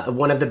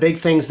 One of the big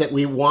things that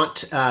we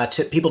want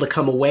people to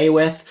come away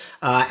with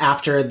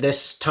after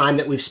this time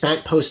that we've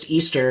spent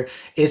post-Easter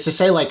is to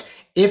say, like,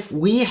 if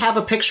we have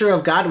a picture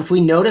of God, if we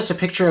notice a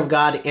picture of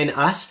God in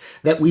us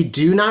that we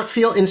do not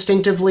feel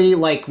instinctively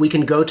like we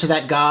can go to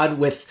that God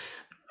with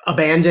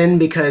abandon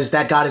because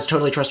that God is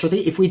totally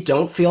trustworthy. If we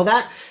don't feel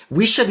that,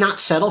 we should not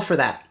settle for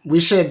that. We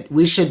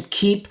should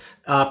keep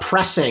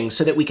pressing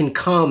so that we can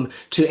come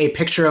to a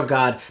picture of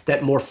God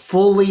that more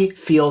fully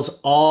feels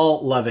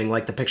all loving,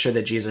 like the picture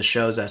that Jesus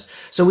shows us.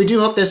 So we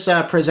do hope this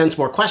presents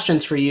more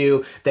questions for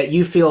you, that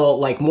you feel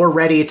like more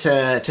ready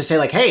to say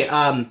like, hey,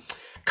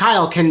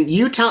 Kyle, can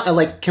you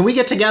can we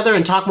get together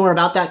and talk more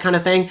about that kind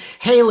of thing?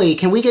 Haley,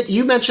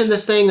 you mentioned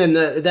this thing in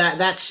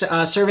that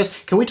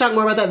service. Can we talk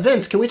more about that?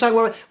 Vince, can we talk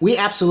more? We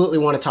absolutely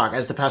want to talk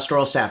as the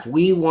pastoral staff.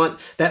 We want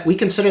that. We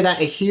consider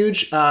that a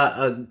huge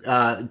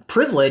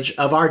privilege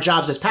of our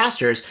jobs as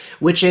pastors,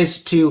 which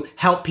is to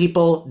help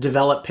people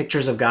develop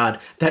pictures of God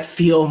that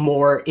feel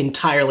more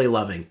entirely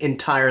loving,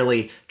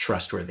 entirely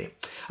trustworthy.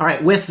 All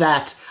right, with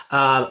that,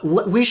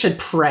 we should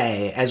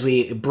pray as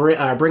we bring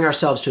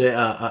ourselves to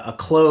a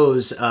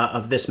close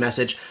of this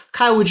message.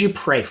 Kyle, would you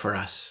pray for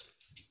us?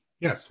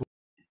 Yes.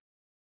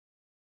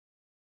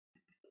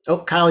 Oh,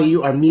 Kyle,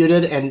 you are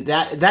muted, and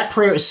that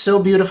prayer is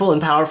so beautiful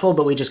and powerful,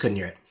 but we just couldn't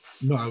hear it.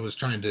 No, I was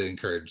trying to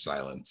encourage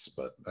silence,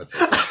 but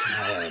that's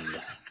okay.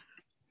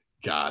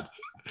 God,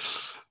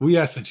 we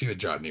ask that you would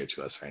draw near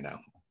to us right now,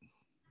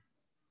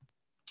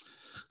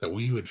 that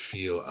we would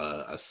feel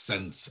a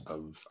sense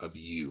of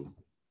you,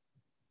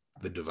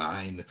 the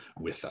divine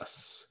with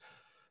us,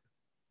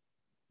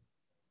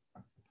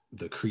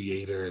 the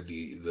creator,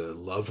 the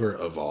lover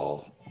of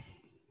all.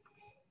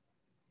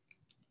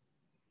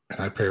 And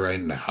I pray right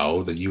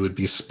now that you would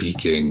be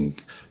speaking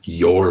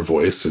your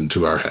voice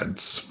into our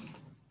heads.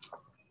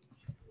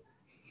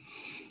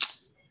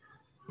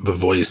 The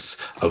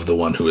voice of the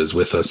one who is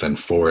with us and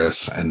for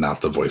us, and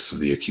not the voice of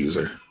the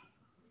accuser.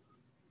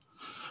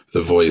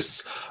 The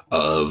voice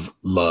of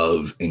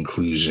love,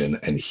 inclusion,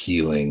 and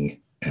healing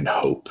and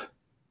hope.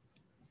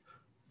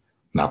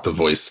 Not the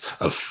voice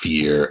of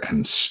fear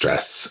and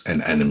stress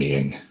and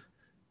enemying.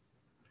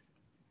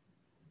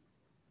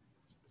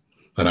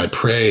 And I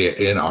pray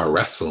in our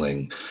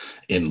wrestling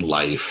in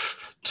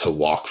life to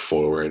walk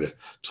forward,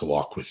 to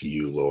walk with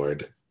you,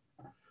 Lord,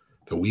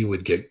 that we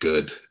would get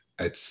good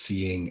at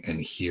seeing and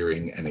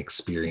hearing and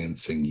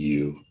experiencing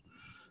you,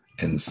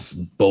 and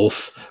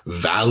both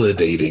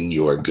validating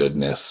your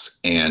goodness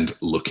and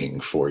looking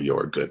for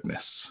your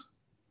goodness.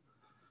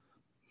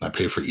 I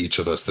pray for each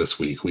of us this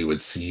week, we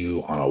would see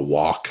you on a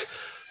walk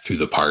through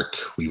the park.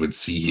 We would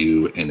see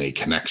you in a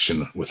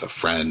connection with a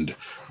friend.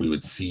 We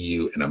would see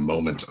you in a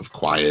moment of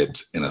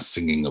quiet, in a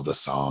singing of a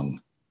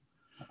song.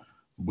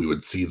 We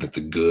would see that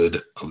the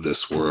good of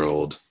this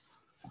world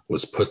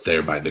was put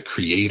there by the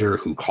Creator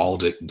who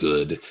called it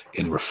good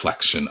in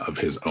reflection of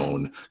his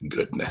own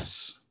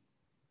goodness.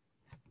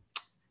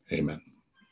 Amen.